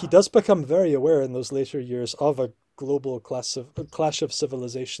Yeah. he does become very aware in those later years of a global clash of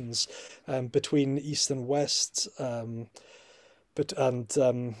civilizations, between East and West,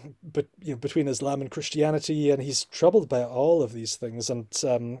 between Islam and Christianity, and he's troubled by all of these things. And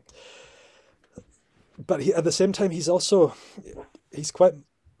but at the same time, he's quite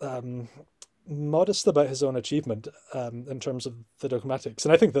modest about his own achievement, in terms of the dogmatics.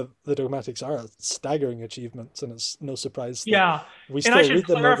 And I think that the dogmatics are a staggering achievement, and it's no surprise that Yeah. we And I still should read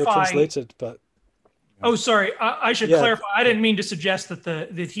them when they're clarify. translated. But Oh, sorry. I should yeah, clarify. I didn't mean to suggest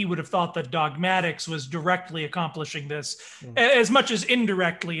that he would have thought that dogmatics was directly accomplishing this, as much as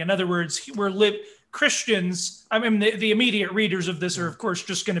indirectly. In other words, Christians. I mean, the immediate readers of this are, of course,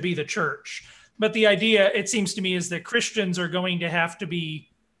 just going to be the church. But the idea, it seems to me, is that Christians are going to have to be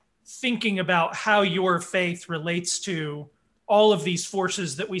thinking about how your faith relates to all of these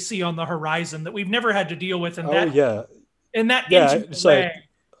forces that we see on the horizon that we've never had to deal with in oh yeah, that yeah. intimate Sorry. way.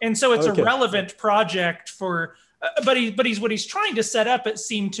 And so it's a Okay. relevant project for, but he's what he's trying to set up, it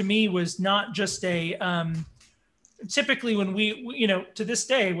seemed to me, was not just a, typically when to this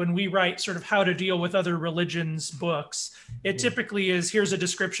day, when we write sort of how to deal with other religions books, it typically is, here's a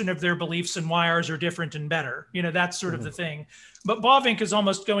description of their beliefs and why ours are different and better. That's sort of the thing. But Bavinck is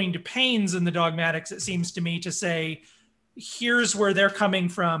almost going to pains in the dogmatics, it seems to me, to say, here's where they're coming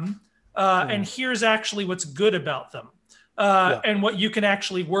from, and here's actually what's good about them. And what you can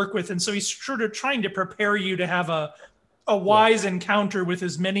actually work with. And so he's sort of trying to prepare you to have a wise encounter with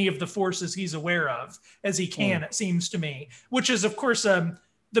as many of the forces he's aware of as he can, it seems to me, which is, of course,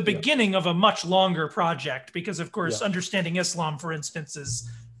 the beginning of a much longer project, because, of course, understanding Islam, for instance, is,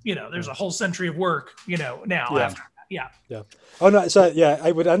 there's a whole century of work, now after that. Yeah. Yeah. Oh no. So yeah,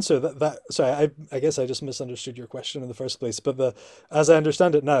 I would answer that. Sorry, I guess I just misunderstood your question in the first place. But as I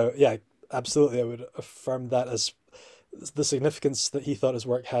understand it now, yeah, absolutely, I would affirm that as the significance that he thought his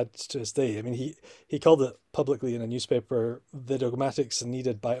work had to his day. I mean, he called it publicly in a newspaper, "The dogmatics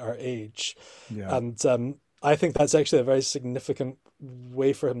needed by our age," Yeah. and I think that's actually a very significant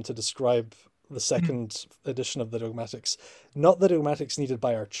way for him to describe the second edition of the dogmatics. Not the dogmatics needed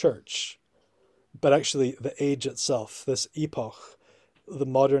by our church, but actually the age itself, this epoch, the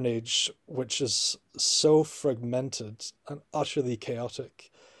modern age, which is so fragmented and utterly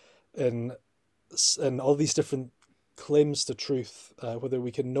chaotic in all these different claims to truth, whether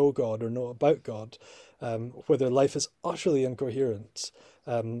we can know God or know about God, whether life is utterly incoherent,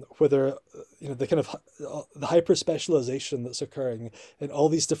 whether the kind of the hyper specialization that's occurring in all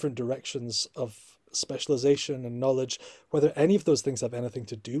these different directions of specialization and knowledge, whether any of those things have anything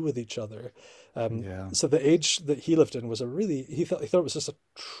to do with each other. So the age that he lived in was he thought it was just a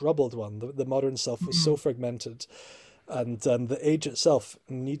troubled one. The modern self was so fragmented. And the age itself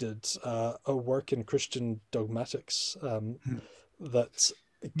needed a work in Christian dogmatics that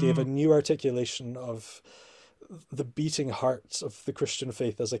gave a new articulation of the beating heart of the Christian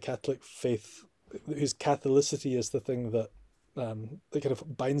faith as a Catholic faith, whose Catholicity is the thing that kind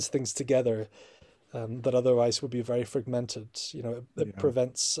of binds things together, that otherwise would be very fragmented. It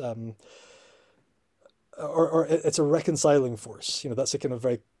prevents, or it's a reconciling force. That's a kind of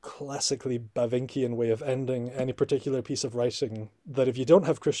very classically Bavinkian way of ending any particular piece of writing, that if you don't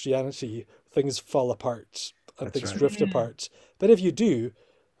have Christianity, things fall apart and That's things right. drift apart. But if you do,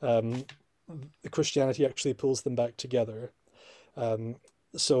 um, Christianity actually pulls them back together. Um,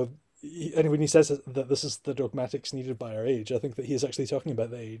 so, and when he says that this is the dogmatics needed by our age, I think that he is actually talking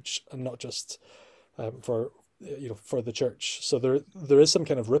about the age and not just for for the church. So there is some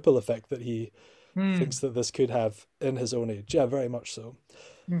kind of ripple effect that he Hmm. thinks that this could have in his own age. Yeah, very much so.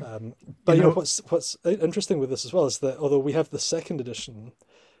 Hmm. But You know, what's interesting with this as well is that although we have the second edition,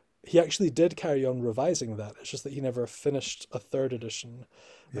 he actually did carry on revising that. It's just that he never finished a third edition.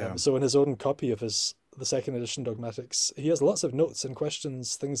 yeah. So in his own copy of the second edition dogmatics, he has lots of notes and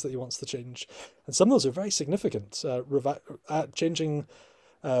questions, things that he wants to change, and some of those are very significant. Changing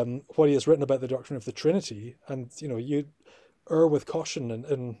what he has written about the doctrine of the Trinity, and you err with caution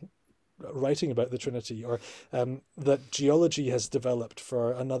in writing about the Trinity, or that geology has developed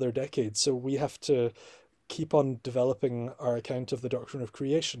for another decade, so we have to keep on developing our account of the doctrine of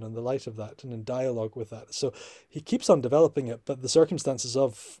creation in the light of that and in dialogue with that. So he keeps on developing it, but the circumstances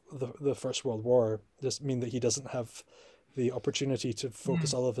of the First World War just mean that he doesn't have the opportunity to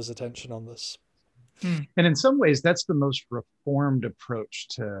focus Hmm. all of his attention on this. Hmm. And in some ways, that's the most reformed approach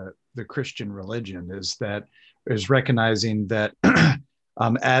to the Christian religion, is recognizing that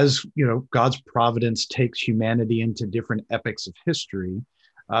as God's providence takes humanity into different epochs of history.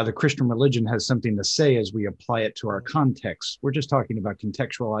 The Christian religion has something to say as we apply it to our context. We're just talking about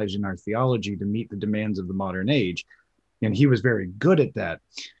contextualizing our theology to meet the demands of the modern age, and he was very good at that.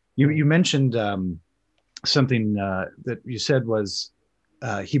 You mentioned something that you said was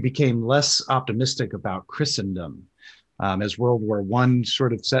he became less optimistic about Christendom as World War I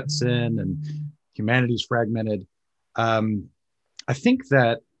sort of sets in and humanity's fragmented. I think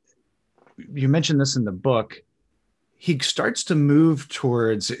that you mentioned this in the book. He starts to move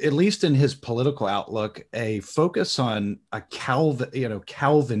towards, at least in his political outlook, a focus on a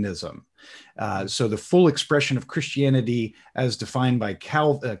Calvinism. So the full expression of Christianity as defined by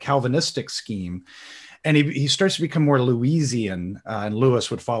Calvinistic scheme. And he starts to become more Lewisian, and Lewis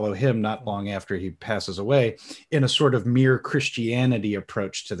would follow him not long after he passes away, in a sort of mere Christianity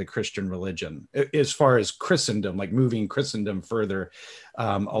approach to the Christian religion, as far as Christendom, like moving Christendom further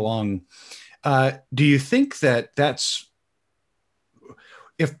along. Do you think that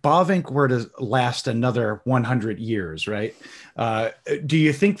if Bavinck were to last another 100 years, right? Do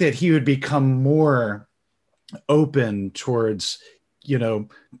you think that he would become more open towards,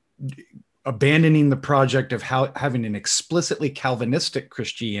 abandoning the project of having an explicitly Calvinistic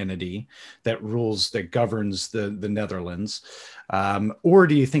Christianity that governs the Netherlands? Or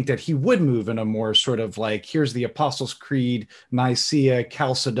do you think that he would move in a more sort of like, here's the Apostles' Creed, Nicaea,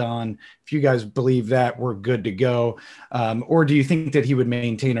 Chalcedon. If you guys believe that, we're good to go. Or do you think that he would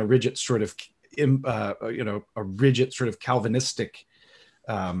maintain a rigid sort of, Calvinistic,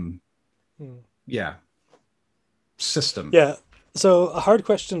 system? Yeah. So a hard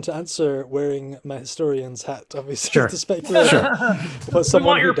question to answer wearing my historian's hat, obviously, Sure. to speculate Sure. what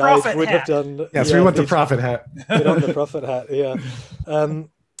someone your who died prophet would hat. have done. Yes, we want the prophet hat. Put on the prophet hat, yeah. I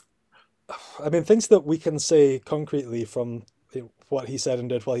mean, things that we can say concretely from what he said and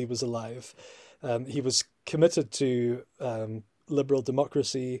did while he was alive. He was committed to liberal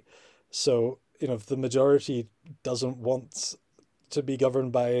democracy. So, if the majority doesn't want to be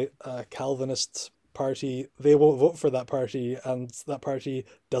governed by a Calvinist party, they won't vote for that party, and that party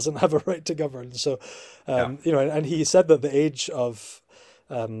doesn't have a right to govern. So, and he said that the age of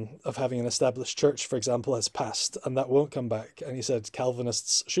having an established church, for example, has passed, and that won't come back. And he said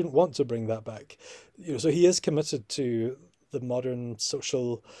Calvinists shouldn't want to bring that back. So he is committed to the modern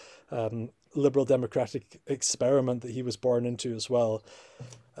social liberal democratic experiment that he was born into as well.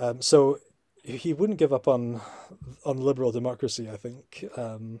 So he wouldn't give up on liberal democracy, I think.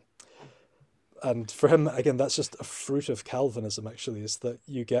 And for him, again, that's just a fruit of Calvinism, actually, is that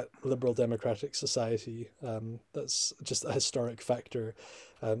you get liberal democratic society. That's just a historic factor.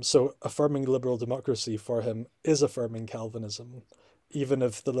 So affirming liberal democracy for him is affirming Calvinism, even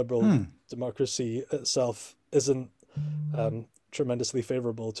if the liberal democracy itself isn't tremendously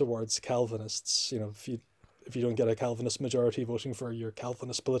favorable towards Calvinists. If you don't get a Calvinist majority voting for your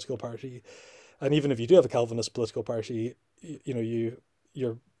Calvinist political party, and even if you do have a Calvinist political party,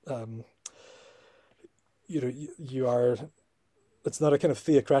 you're you are, it's not a kind of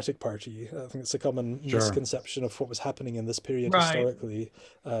theocratic party. I think it's a common misconception of what was happening in this period historically.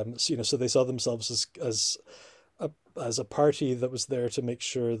 So they saw themselves as a party that was there to make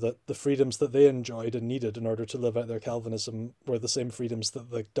sure that the freedoms that they enjoyed and needed in order to live out their Calvinism were the same freedoms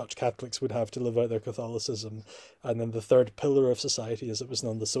that the Dutch Catholics would have to live out their Catholicism. And then the third pillar of society, as it was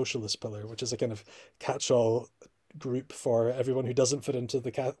known, the socialist pillar, which is a kind of catch-all group for everyone who doesn't fit into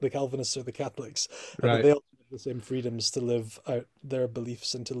the Calvinists or the Catholics. And they all the same freedoms to live out their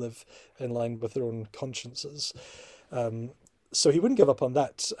beliefs and to live in line with their own consciences. So he wouldn't give up on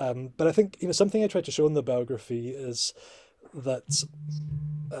that. But I think, something I tried to show in the biography is that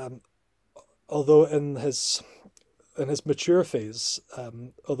although in his mature phase,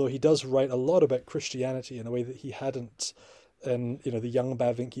 although he does write a lot about Christianity in a way that he hadn't in the young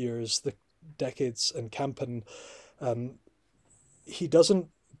Bavinck years, the decades in Kampen, he doesn't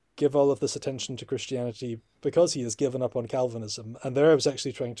give all of this attention to Christianity because he has given up on Calvinism. And there I was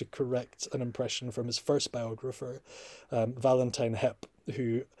actually trying to correct an impression from his first biographer, Valentine Hepp,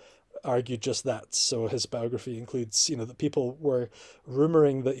 who argued just that. So his biography includes, that people were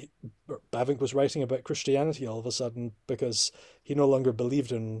rumoring that Bavinck was writing about Christianity all of a sudden because he no longer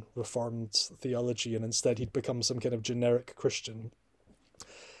believed in Reformed theology and instead he'd become some kind of generic Christian.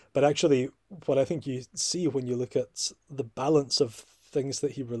 But actually, what I think you see when you look at the balance of things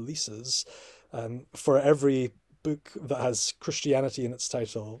that he releases, for every book that has Christianity in its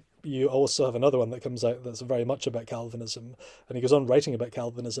title, you also have another one that comes out that's very much about Calvinism, and he goes on writing about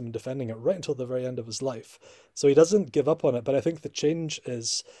Calvinism and defending it right until the very end of his life. So he doesn't give up on it, but I think the change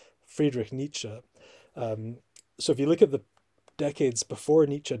is Friedrich Nietzsche. So if you look at the decades before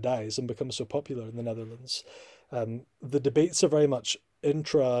Nietzsche dies and becomes so popular in the Netherlands, the debates are very much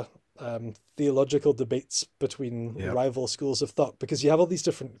intra theological debates between rival schools of thought, because you have all these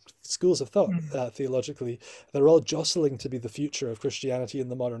different schools of thought theologically. They're all jostling to be the future of Christianity in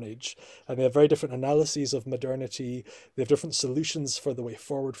the modern age, and they have very different analyses of modernity. They have different solutions for the way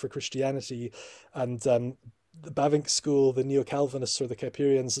forward for Christianity. And the Bavinck school, the Neo-Calvinists or the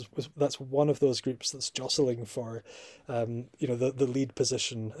Kuyperians, that's one of those groups that's jostling for the lead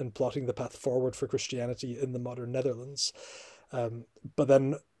position in plotting the path forward for Christianity in the modern Netherlands. But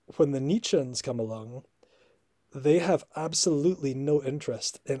then when the Nietzscheans come along, they have absolutely no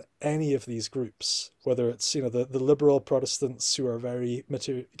interest in any of these groups, whether it's, the liberal Protestants who are very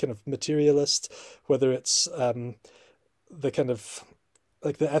materialist, whether it's the kind of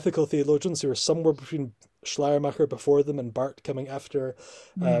like the ethical theologians who are somewhere between Schleiermacher before them and Barth coming after,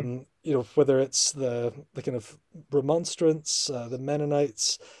 whether it's the kind of Remonstrants, the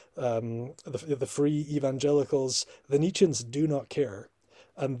Mennonites, the free evangelicals. The Nietzscheans do not care.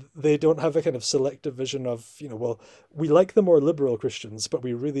 And they don't have a kind of selective vision of, well, we like the more liberal Christians, but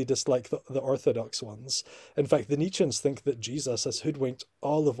we really dislike the orthodox ones. In fact, the Nietzscheans think that Jesus has hoodwinked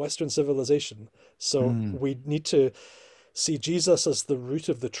all of Western civilization. So we need to see Jesus as the root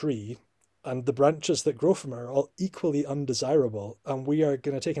of the tree, and the branches that grow from it are all equally undesirable. And we are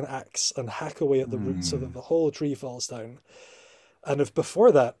going to take an axe and hack away at the root so that the whole tree falls down. And if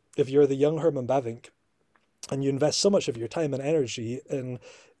before that, if you're the young Herman Bavinck, and you invest so much of your time and energy in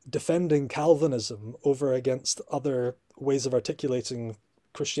defending Calvinism over against other ways of articulating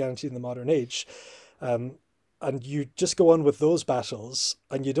Christianity in the modern age, and you just go on with those battles,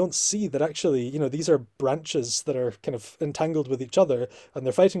 and you don't see that actually, these are branches that are kind of entangled with each other, and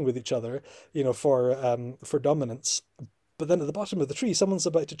they're fighting with each other, for dominance. But then at the bottom of the tree, someone's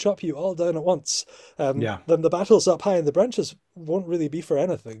about to chop you all down at once. Then the battle's up high and the branches won't really be for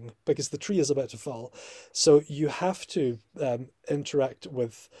anything because the tree is about to fall. So you have to interact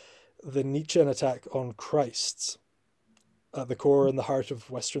with the Nietzschean attack on Christ at the core and the heart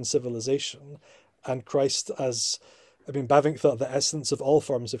of Western civilization. And Christ as, Bavinck thought the essence of all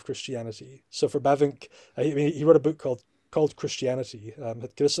forms of Christianity. So for Bavinck, he wrote a book called Christianity,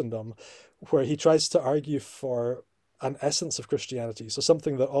 Het Christendom, where he tries to argue for an essence of Christianity, so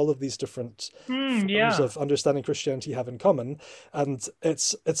something that all of these different forms of understanding Christianity have in common. And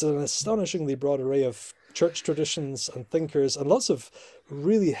it's an astonishingly broad array of church traditions and thinkers, and lots of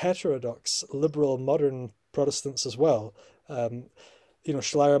really heterodox liberal modern Protestants as well.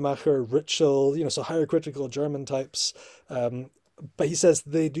 Schleiermacher, Ritschl, so higher critical German types. But he says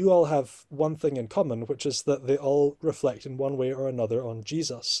they do all have one thing in common, which is that they all reflect in one way or another on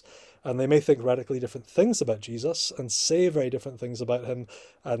Jesus. And they may think radically different things about Jesus and say very different things about him.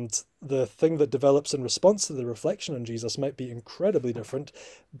 And the thing that develops in response to the reflection on Jesus might be incredibly different,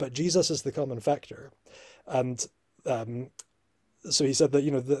 but Jesus is the common factor. And so he said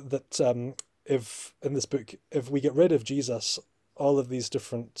that, if in this book, if we get rid of Jesus, all of these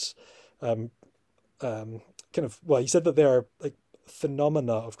different he said that they are like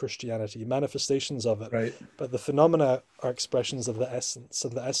phenomena of Christianity, manifestations of it, right? But the phenomena are expressions of the essence,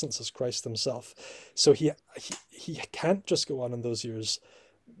 and the essence is Christ himself. So he can't just go on in those years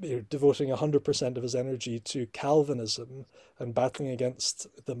devoting 100% of his energy to Calvinism and battling against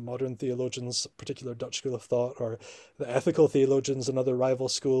the modern theologians, particular Dutch school of thought, or the ethical theologians, another rival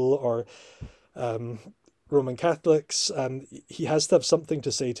school, or Roman Catholics, and he has to have something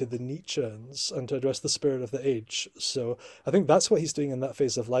to say to the Nietzscheans and to address the spirit of the age. So I think that's what he's doing in that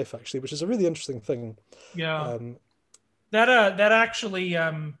phase of life, actually, which is a really interesting thing. Yeah. Um, That actually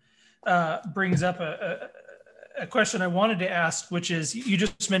brings up a question I wanted to ask, which is you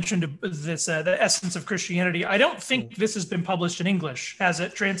just mentioned this the essence of Christianity. I don't think this has been published in English. Has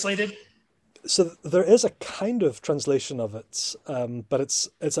it translated? so there is a kind of translation of it, but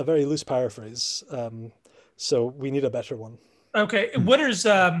it's a very loose paraphrase. So we need a better one. Okay. Hmm.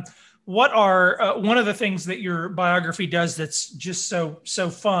 What are one of the things that your biography does that's just so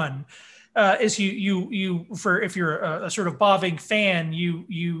fun is you for if you're a sort of Bavinck fan, you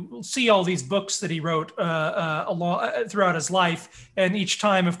see all these books that he wrote throughout his life, and each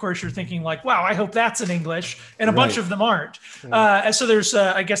time, of course, you're thinking like, "Wow, I hope that's in English," and a bunch Right. of them aren't. And so there's,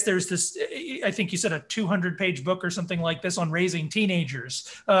 I guess, there's this. I think you said a 200-page book or something like this on raising teenagers.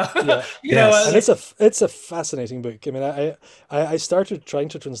 Yeah, You know, Yes. and it's a fascinating book. I mean, I started trying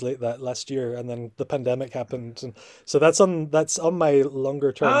to translate that last year, and then the pandemic happened, and so that's on my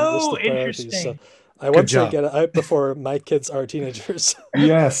longer term list oh, of priorities. So interesting. I Good want to job. get it out before my kids are teenagers.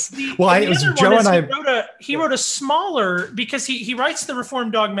 Yes. The Well, and it the was other one Joe is and he I. wrote a he wrote a smaller because he writes the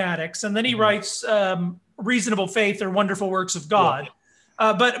Reformed Dogmatics and then he Mhm. writes Reasonable Faith or Wonderful Works of Yeah. God.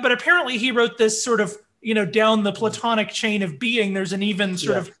 But apparently he wrote this sort of down the Platonic chain of being. There's an even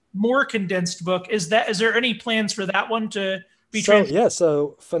sort Yeah. of more condensed book. Is there any plans for that one to be So translated? yeah,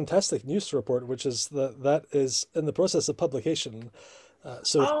 so Fantastic News Report, which is that is in the process of publication.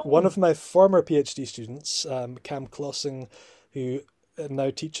 So one Oh, of my former PhD students, Cam Klossing, who now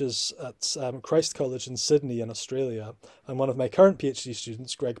teaches at Christ College in Sydney in Australia, and one of my current PhD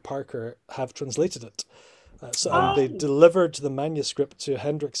students, Greg Parker, have translated it. And they oh, delivered the manuscript to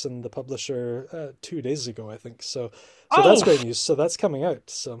Hendrickson, the publisher, 2 days ago, I think. So that's oh. great news. So that's coming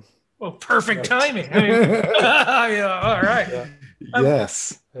out. So Well, perfect yeah, timing. I mean, yeah. All right. yeah. Um,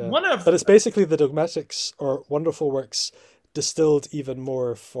 Yes. Yeah, one of but it's basically the Dogmatics or Wonderful Works distilled even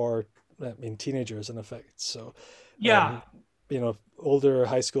more for, I mean, teenagers in effect. So, yeah, um, older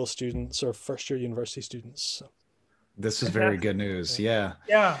high school students or first year university students. So, This is very that's good news. yeah.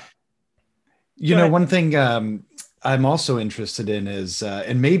 Yeah. yeah. Go ahead. One thing I'm also interested in is,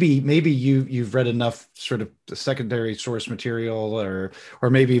 and maybe you've read enough sort of secondary source material, or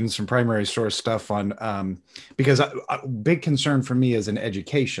maybe even some primary source stuff on, because a big concern for me is in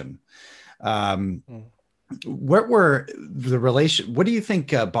education. Um, Mm. what were the relation? What do you think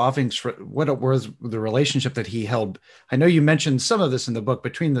Bavinck's? What was the relationship that he held? I know you mentioned some of this in the book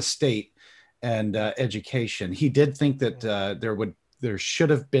between the state and education. He did think that there should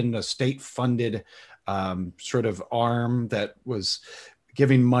have been a state-funded sort of arm that was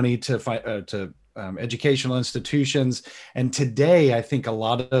giving money to educational institutions. And today, I think a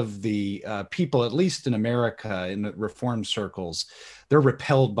lot of the people, at least in America, in the reform circles, they're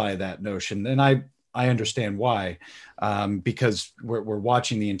repelled by that notion. And I understand why, because we're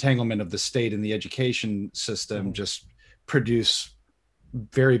watching the entanglement of the state and the education system Mhm. just produce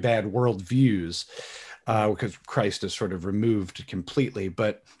very bad worldviews, Mhm. because Christ is sort of removed completely.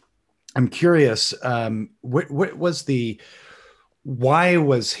 But I'm curious, what was why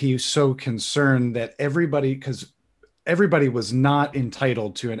was he so concerned that because everybody was not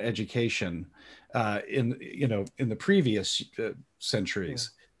entitled to an education in the previous Mhm.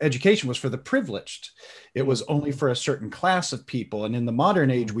 centuries. Education was for the privileged. It was Mhm. only for a certain class of people. And in the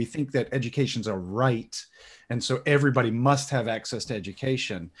modern age, Mhm. we think that education's a right. And so everybody must have access to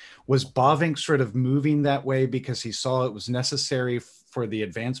education. Was Bavinck sort of moving that way because he saw it was necessary for the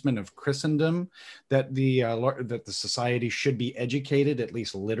advancement of Christendom that the society should be educated, at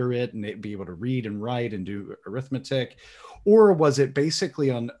least literate, and be able to read and write and do arithmetic? Or was it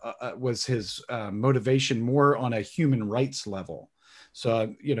basically was his motivation more on a human rights level?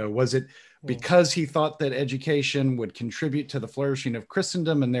 So, was it Mhm. because he thought that education would contribute to the flourishing of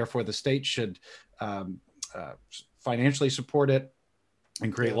Christendom and therefore the state should um, uh, financially support it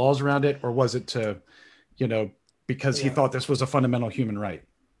and create Yeah. laws around it? Or was it because he Yeah. thought this was a fundamental human right?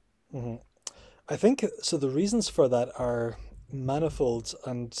 Mhm. I think so. The reasons for that are manifold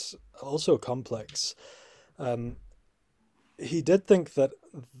and also complex. Um, he did think that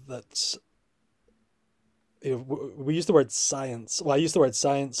we use the word science. Well, I use the word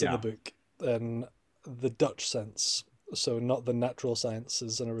science in the Yeah. book in the Dutch sense, so not the natural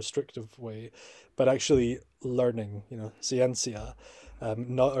sciences in a restrictive way, but actually learning. Scientia,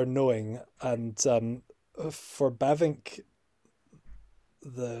 not or knowing. And for Bavinck,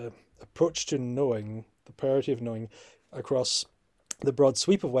 the approach to knowing, the priority of knowing across the broad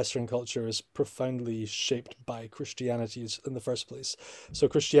sweep of Western culture is profoundly shaped by Christianity in the first place. So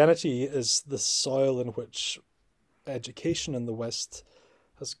Christianity is the soil in which education in the West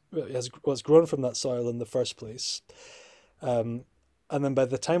was grown from that soil in the first place. And then by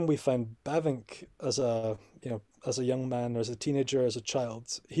the time we find Bavinck as a young man, or as a teenager, as a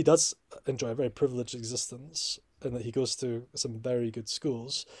child, he does enjoy a very privileged existence in that he goes to some very good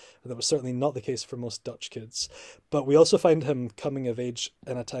schools. And that was certainly not the case for most Dutch kids. But we also find him coming of age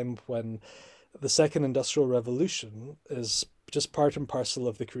in a time when the Second Industrial Revolution is just part and parcel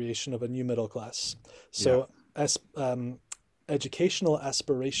of the creation of a new middle class. So as educational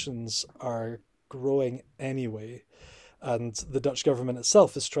aspirations are growing anyway, and the Dutch government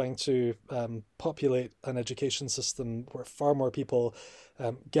itself is trying to populate an education system where far more people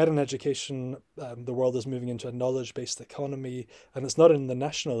get an education. The world is moving into a knowledge-based economy, and it's not in the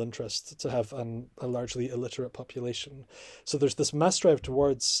national interest to have a largely illiterate population. So there's this mass drive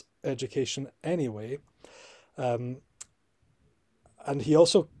towards education anyway. And he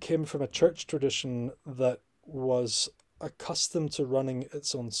also came from a church tradition that was accustomed to running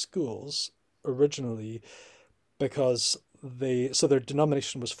its own schools originally, because their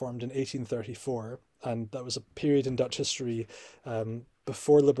denomination was formed in 1834, and that was a period in Dutch history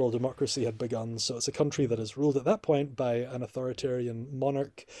before liberal democracy had begun. So it's a country that is ruled at that point by an authoritarian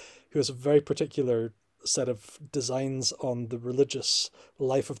monarch who has a very particular set of designs on the religious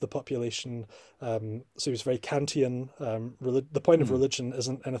life of the population. So he was very Kantian. The point of religion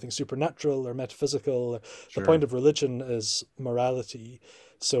isn't anything supernatural or metaphysical. Sure. The point of religion is morality.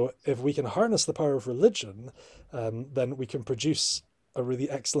 So if we can harness the power of religion, then we can produce a really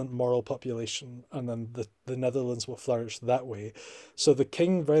excellent moral population, and then the Netherlands will flourish that way. So the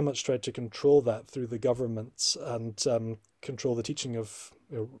king very much tried to control that through the government and control the teaching of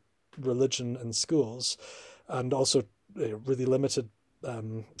religion in schools, and also really limited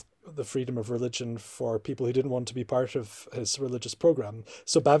the freedom of religion for people who didn't want to be part of his religious program.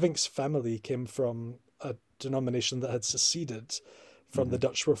 So Bavinck's family came from a denomination that had seceded from the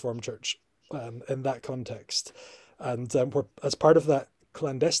Dutch Reformed Church in that context. And as part of that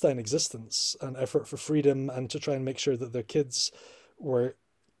clandestine existence, an effort for freedom and to try and make sure that their kids were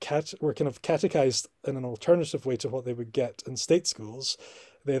kind of catechized in an alternative way to what they would get in state schools,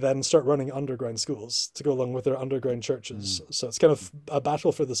 they then start running underground schools to go along with their underground churches. So it's kind of a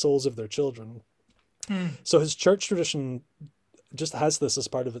battle for the souls of their children. So his church tradition just has this as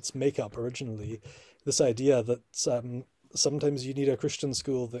part of its makeup originally, this idea that sometimes you need a Christian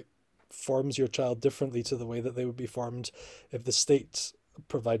school that forms your child differently to the way that they would be formed if the state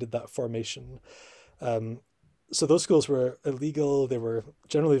provided that formation. So those schools were illegal. They were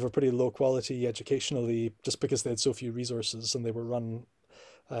generally of a pretty low quality educationally, just because they had so few resources, and they were run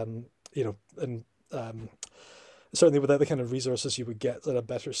certainly without the kind of resources you would get at a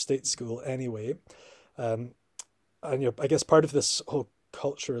better state school anyway. And I guess part of this whole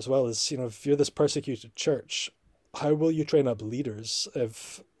culture as well is, if you're this persecuted church, how will you train up leaders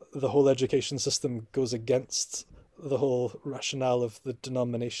if the whole education system goes against the whole rationale of the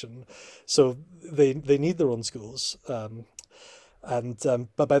denomination? So they need their own schools. But by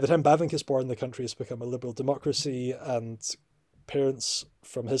the time Bavinck is born, the country has become a liberal democracy, and parents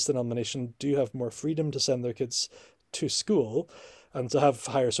from his denomination do have more freedom to send their kids to school and to have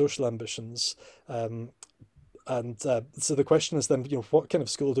higher social ambitions. So the question is then, what kind of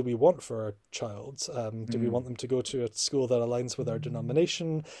school do we want for our child? Do we want them to go to a school that aligns with our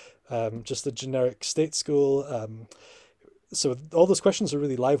denomination, just a generic state school? So all those questions are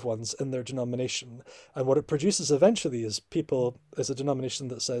really live ones in their denomination. And what it produces eventually is a denomination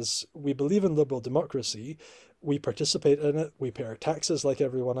that says, we believe in liberal democracy, we participate in it, we pay our taxes like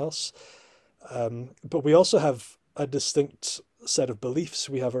everyone else. But we also have a distinct set of beliefs.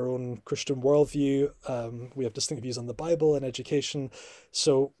 We have our own Christian worldview. We have distinct views on the Bible and education.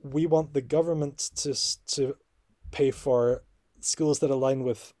 So we want the government to pay for schools that align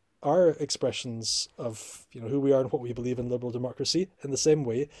with our expressions of who we are and what we believe in liberal democracy, in the same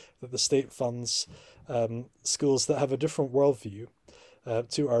way that the state funds schools that have a different worldview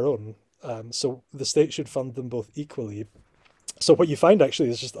to our own. So the state should fund them both equally. So what you find actually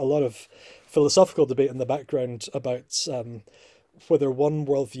is just a lot of philosophical debate in the background about whether one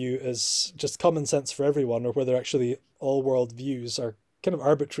worldview is just common sense for everyone, or whether actually all worldviews are kind of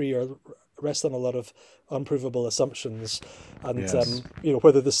arbitrary or rest on a lot of unprovable assumptions, and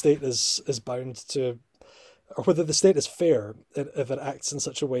whether the state is bound to, or whether the state is fair if it acts in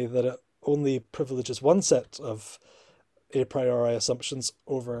such a way that it only privileges one set of a priori assumptions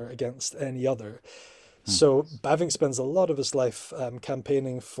over against any other. So Bavinck spends a lot of his life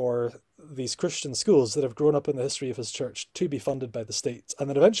campaigning for these Christian schools that have grown up in the history of his church to be funded by the state. And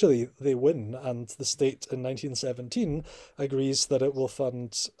then eventually they win, and the state in 1917 agrees that it will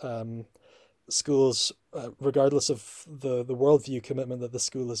fund schools regardless of the worldview commitment that the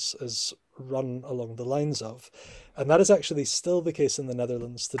school is run along the lines of. And that is actually still the case in the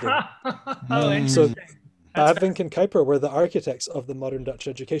Netherlands today. Oh, So interesting. That's Bavinck and Kuiper were the architects of the modern Dutch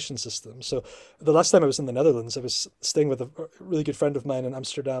education system. So the last time I was in the Netherlands, I was staying with a really good friend of mine in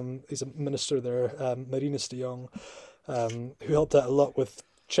Amsterdam. He's a minister there, Marinus de Jong, who helped out a lot with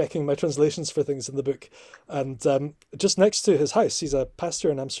checking my translations for things in the book. And just next to his house, he's a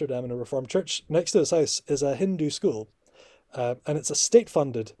pastor in Amsterdam in a Reformed church. Next to his house is a Hindu school, and it's a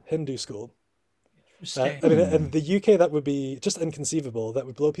state-funded Hindu school. I interesting. mean, in the UK, that would be just inconceivable. That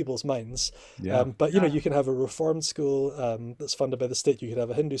would blow people's minds. Yeah. But you can have a reformed school that's funded by the state. You could have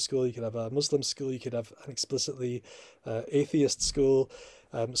a Hindu school. You could have a Muslim school. You could have an explicitly atheist school.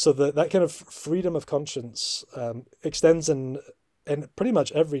 So that kind of freedom of conscience extends in pretty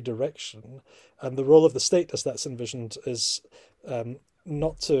much every direction. And the role of the state, as that's envisioned, is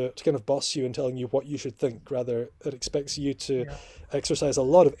not to kind of boss you and telling you what you should think. Rather, it expects you to exercise a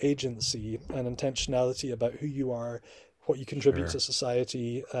lot of agency and intentionality about who you are, what you contribute to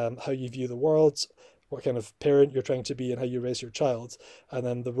society, how you view the world, what kind of parent you're trying to be, and how you raise your child. And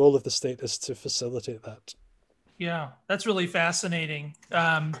then the role of the state is to facilitate that. Yeah, that's really fascinating.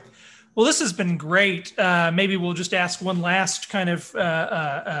 Well, this has been great. Maybe we'll just ask one last kind of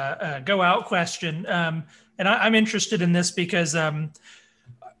go out question. And I'm interested in this because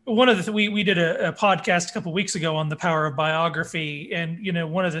one of the we did a podcast a couple of weeks ago on the power of biography, and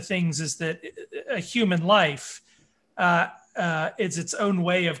one of the things is that a human life is its own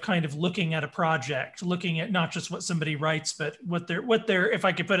way of kind of looking at a project, looking at not just what somebody writes, but what their if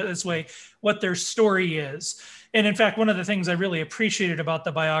I could put it this way, what their story is. And in fact, one of the things I really appreciated about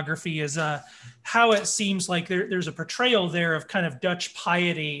the biography is how it seems like there's a portrayal there of kind of Dutch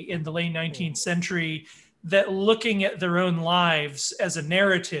piety in the late 19th century, that looking at their own lives as a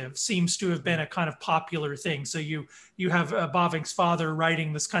narrative seems to have been a kind of popular thing. So you have Bavinck's father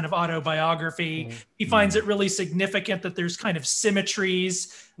writing this kind of autobiography. He finds it really significant that there's kind of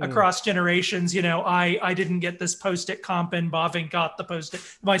symmetries across generations. I didn't get this post-it Kampen, Bavinck got the post-it,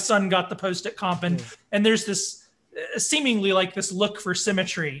 my son got the post-it Kampen. And there's this seemingly like this look for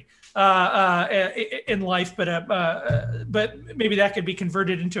symmetry in life, but maybe that could be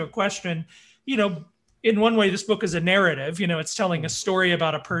converted into a question. In one way, this book is a narrative. It's telling a story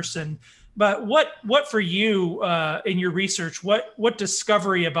about a person. But what for you in your research, what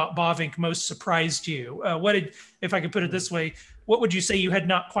discovery about Bavinck most surprised you? If I could put it this way, what would you say you had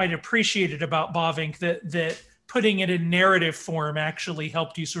not quite appreciated about Bavinck that putting it in narrative form actually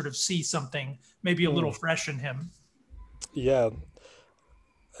helped you sort of see something maybe a little fresh in him? Yeah.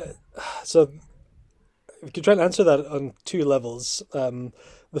 So we could try and answer that on two levels.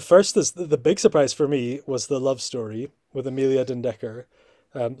 The first is the big surprise for me was the love story with Amelia Dindecker,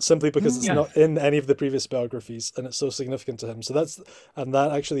 simply because it's not in any of the previous biographies and it's so significant to him. So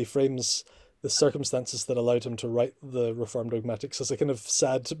that actually frames the circumstances that allowed him to write the Reformed Dogmatics as a kind of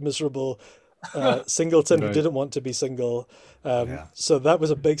sad, miserable singleton who didn't want to be single. So that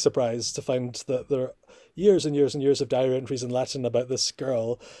was a big surprise to find that there are years and years and years of diary entries in Latin about this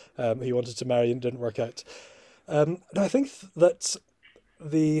girl he wanted to marry and didn't work out. I think that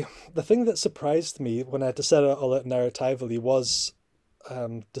the thing that surprised me when I had to set it all out narratively was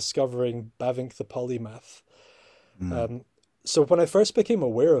discovering Bavinck the polymath. So when I first became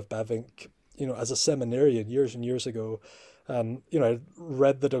aware of Bavinck, as a seminarian years and years ago, I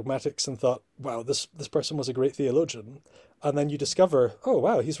read the dogmatics and thought, wow, this person was a great theologian. And then you discover, oh,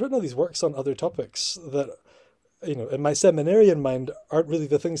 wow, he's written all these works on other topics that, in my seminarian mind, aren't really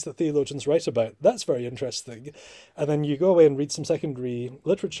the things that theologians write about. That's very interesting. And then you go away and read some secondary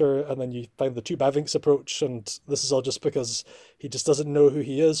literature, and then you find the two Bavinck's approach, and this is all just because he just doesn't know who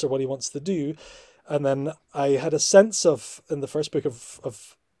he is or what he wants to do. And then I had a sense of, in the first book,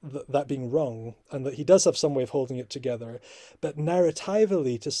 of that being wrong, and that he does have some way of holding it together. But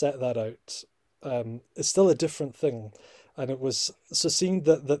narratively, to set that out is still a different thing. And it was so seeing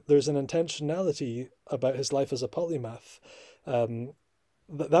that there's an intentionality about his life as a polymath.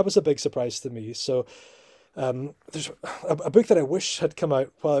 That was a big surprise to me. So there's a book that I wish had come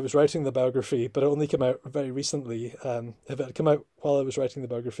out while I was writing the biography, but it only came out very recently. If it had come out while I was writing the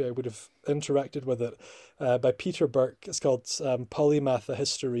biography, I would have interacted with it, by Peter Burke. It's called Polymath, A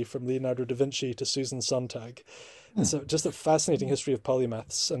History from Leonardo da Vinci to Susan Sontag. So just a fascinating history of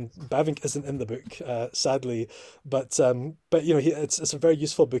polymaths, and Bavinck isn't in the book, sadly, but it's a very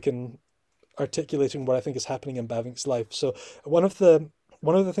useful book in articulating what I think is happening in Bavinck's life. So one of the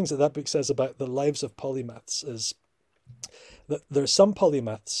one of the things that that book says about the lives of polymaths is that there are some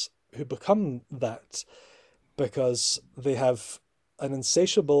polymaths who become that because they have an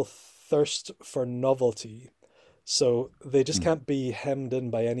insatiable thirst for novelty. So they just can't be hemmed in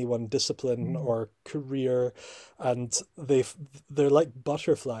by any one discipline or career, and they're like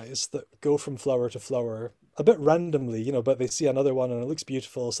butterflies that go from flower to flower a bit randomly, but they see another one and it looks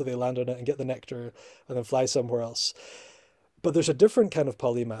beautiful, so they land on it and get the nectar and then fly somewhere else. But there's a different kind of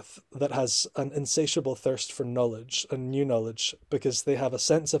polymath that has an insatiable thirst for knowledge and new knowledge because they have a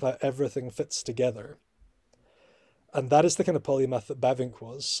sense of how everything fits together. And that is the kind of polymath that Bavinck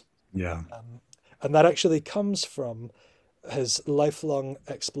was. Yeah. And that actually comes from his lifelong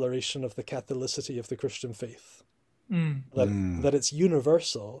exploration of the Catholicity of the Christian faith. That it's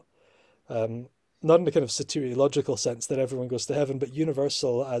universal, not in the kind of soteriological sense that everyone goes to heaven, but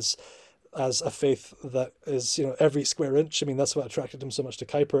universal as a faith that is, every square inch. I mean, that's what attracted him so much to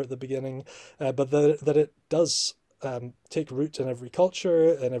Kuyper at the beginning, but that it does take root in every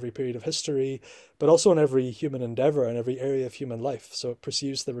culture, in every period of history, but also in every human endeavor and every area of human life. So it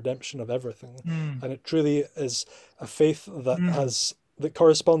pursues the redemption of everything. And it truly is a faith that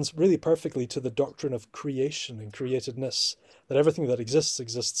corresponds really perfectly to the doctrine of creation and createdness, that everything that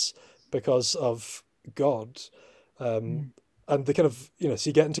exists because of God. And the kind of, so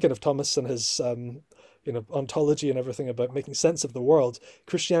you get into kind of Thomas and his ontology and everything about making sense of the world.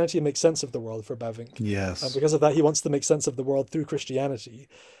 Christianity makes sense of the world for Bavinck. Yes. And because of that, he wants to make sense of the world through Christianity.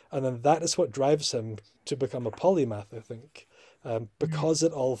 And then that is what drives him to become a polymath, I think, because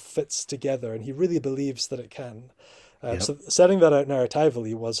it all fits together. And he really believes that it can. So setting that out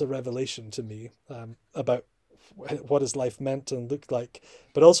narratively was a revelation to me about what his life meant and looked like,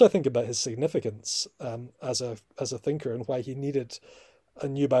 but also I think about his significance as a thinker and why he needed a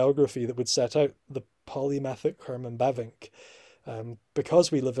new biography that would set out the polymathic Herman Bavinck,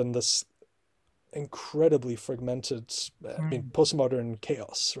 because we live in this incredibly fragmented, postmodern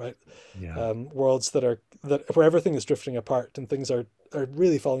chaos, right? Yeah. Worlds that where everything is drifting apart and things are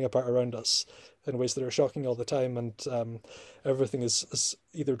really falling apart around us in ways that are shocking all the time, and everything is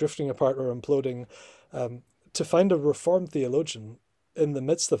either drifting apart or imploding. To find a Reformed theologian in the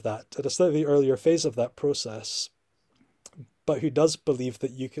midst of that, at a slightly earlier phase of that process, but who does believe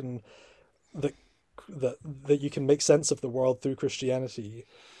that you can that you can make sense of the world through Christianity,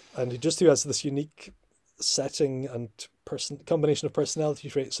 and who has this unique setting and combination of personality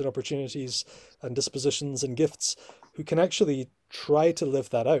traits and opportunities and dispositions and gifts, who can actually try to live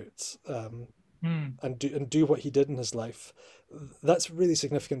that out and do what he did in his life. That's really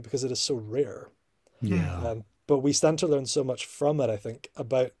significant because it is so rare. Yeah. But we stand to learn so much from it, I think,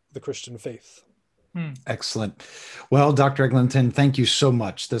 about the Christian faith. Excellent. Well, Dr. Eglinton, thank you so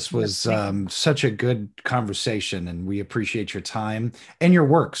much. This was such a good conversation, and we appreciate your time and your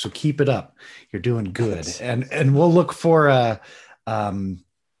work. So keep it up. You're doing good. And we'll look for do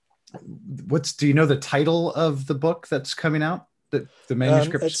you know the title of the book that's coming out? The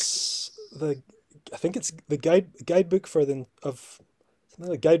manuscript? I think it's the guidebook for the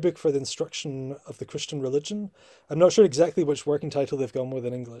guidebook for the instruction of the Christian religion. I'm not sure exactly which working title they've gone with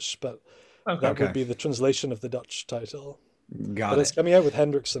in English, but that would be the translation of the Dutch title. But it's coming out with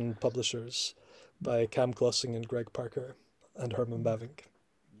Hendrickson Publishers by Cam Klossing and Greg Parker and Herman Bavinck.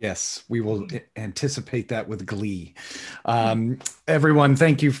 Yes, we will anticipate that with glee. Everyone,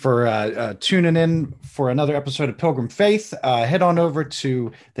 thank you for tuning in for another episode of Pilgrim Faith. Head on over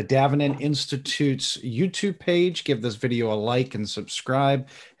to the Davenant Institute's YouTube page. Give this video a like and subscribe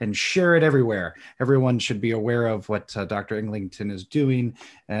and share it everywhere. Everyone should be aware of what Dr. Eglinton is doing,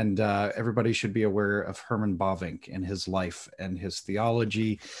 and everybody should be aware of Herman Bavinck and his life and his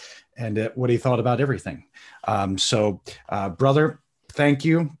theology and what he thought about everything. Brother, thank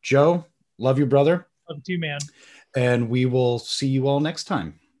you. Joe, love you, brother. Love you, man. And we will see you all next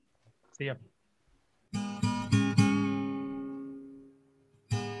time. See ya.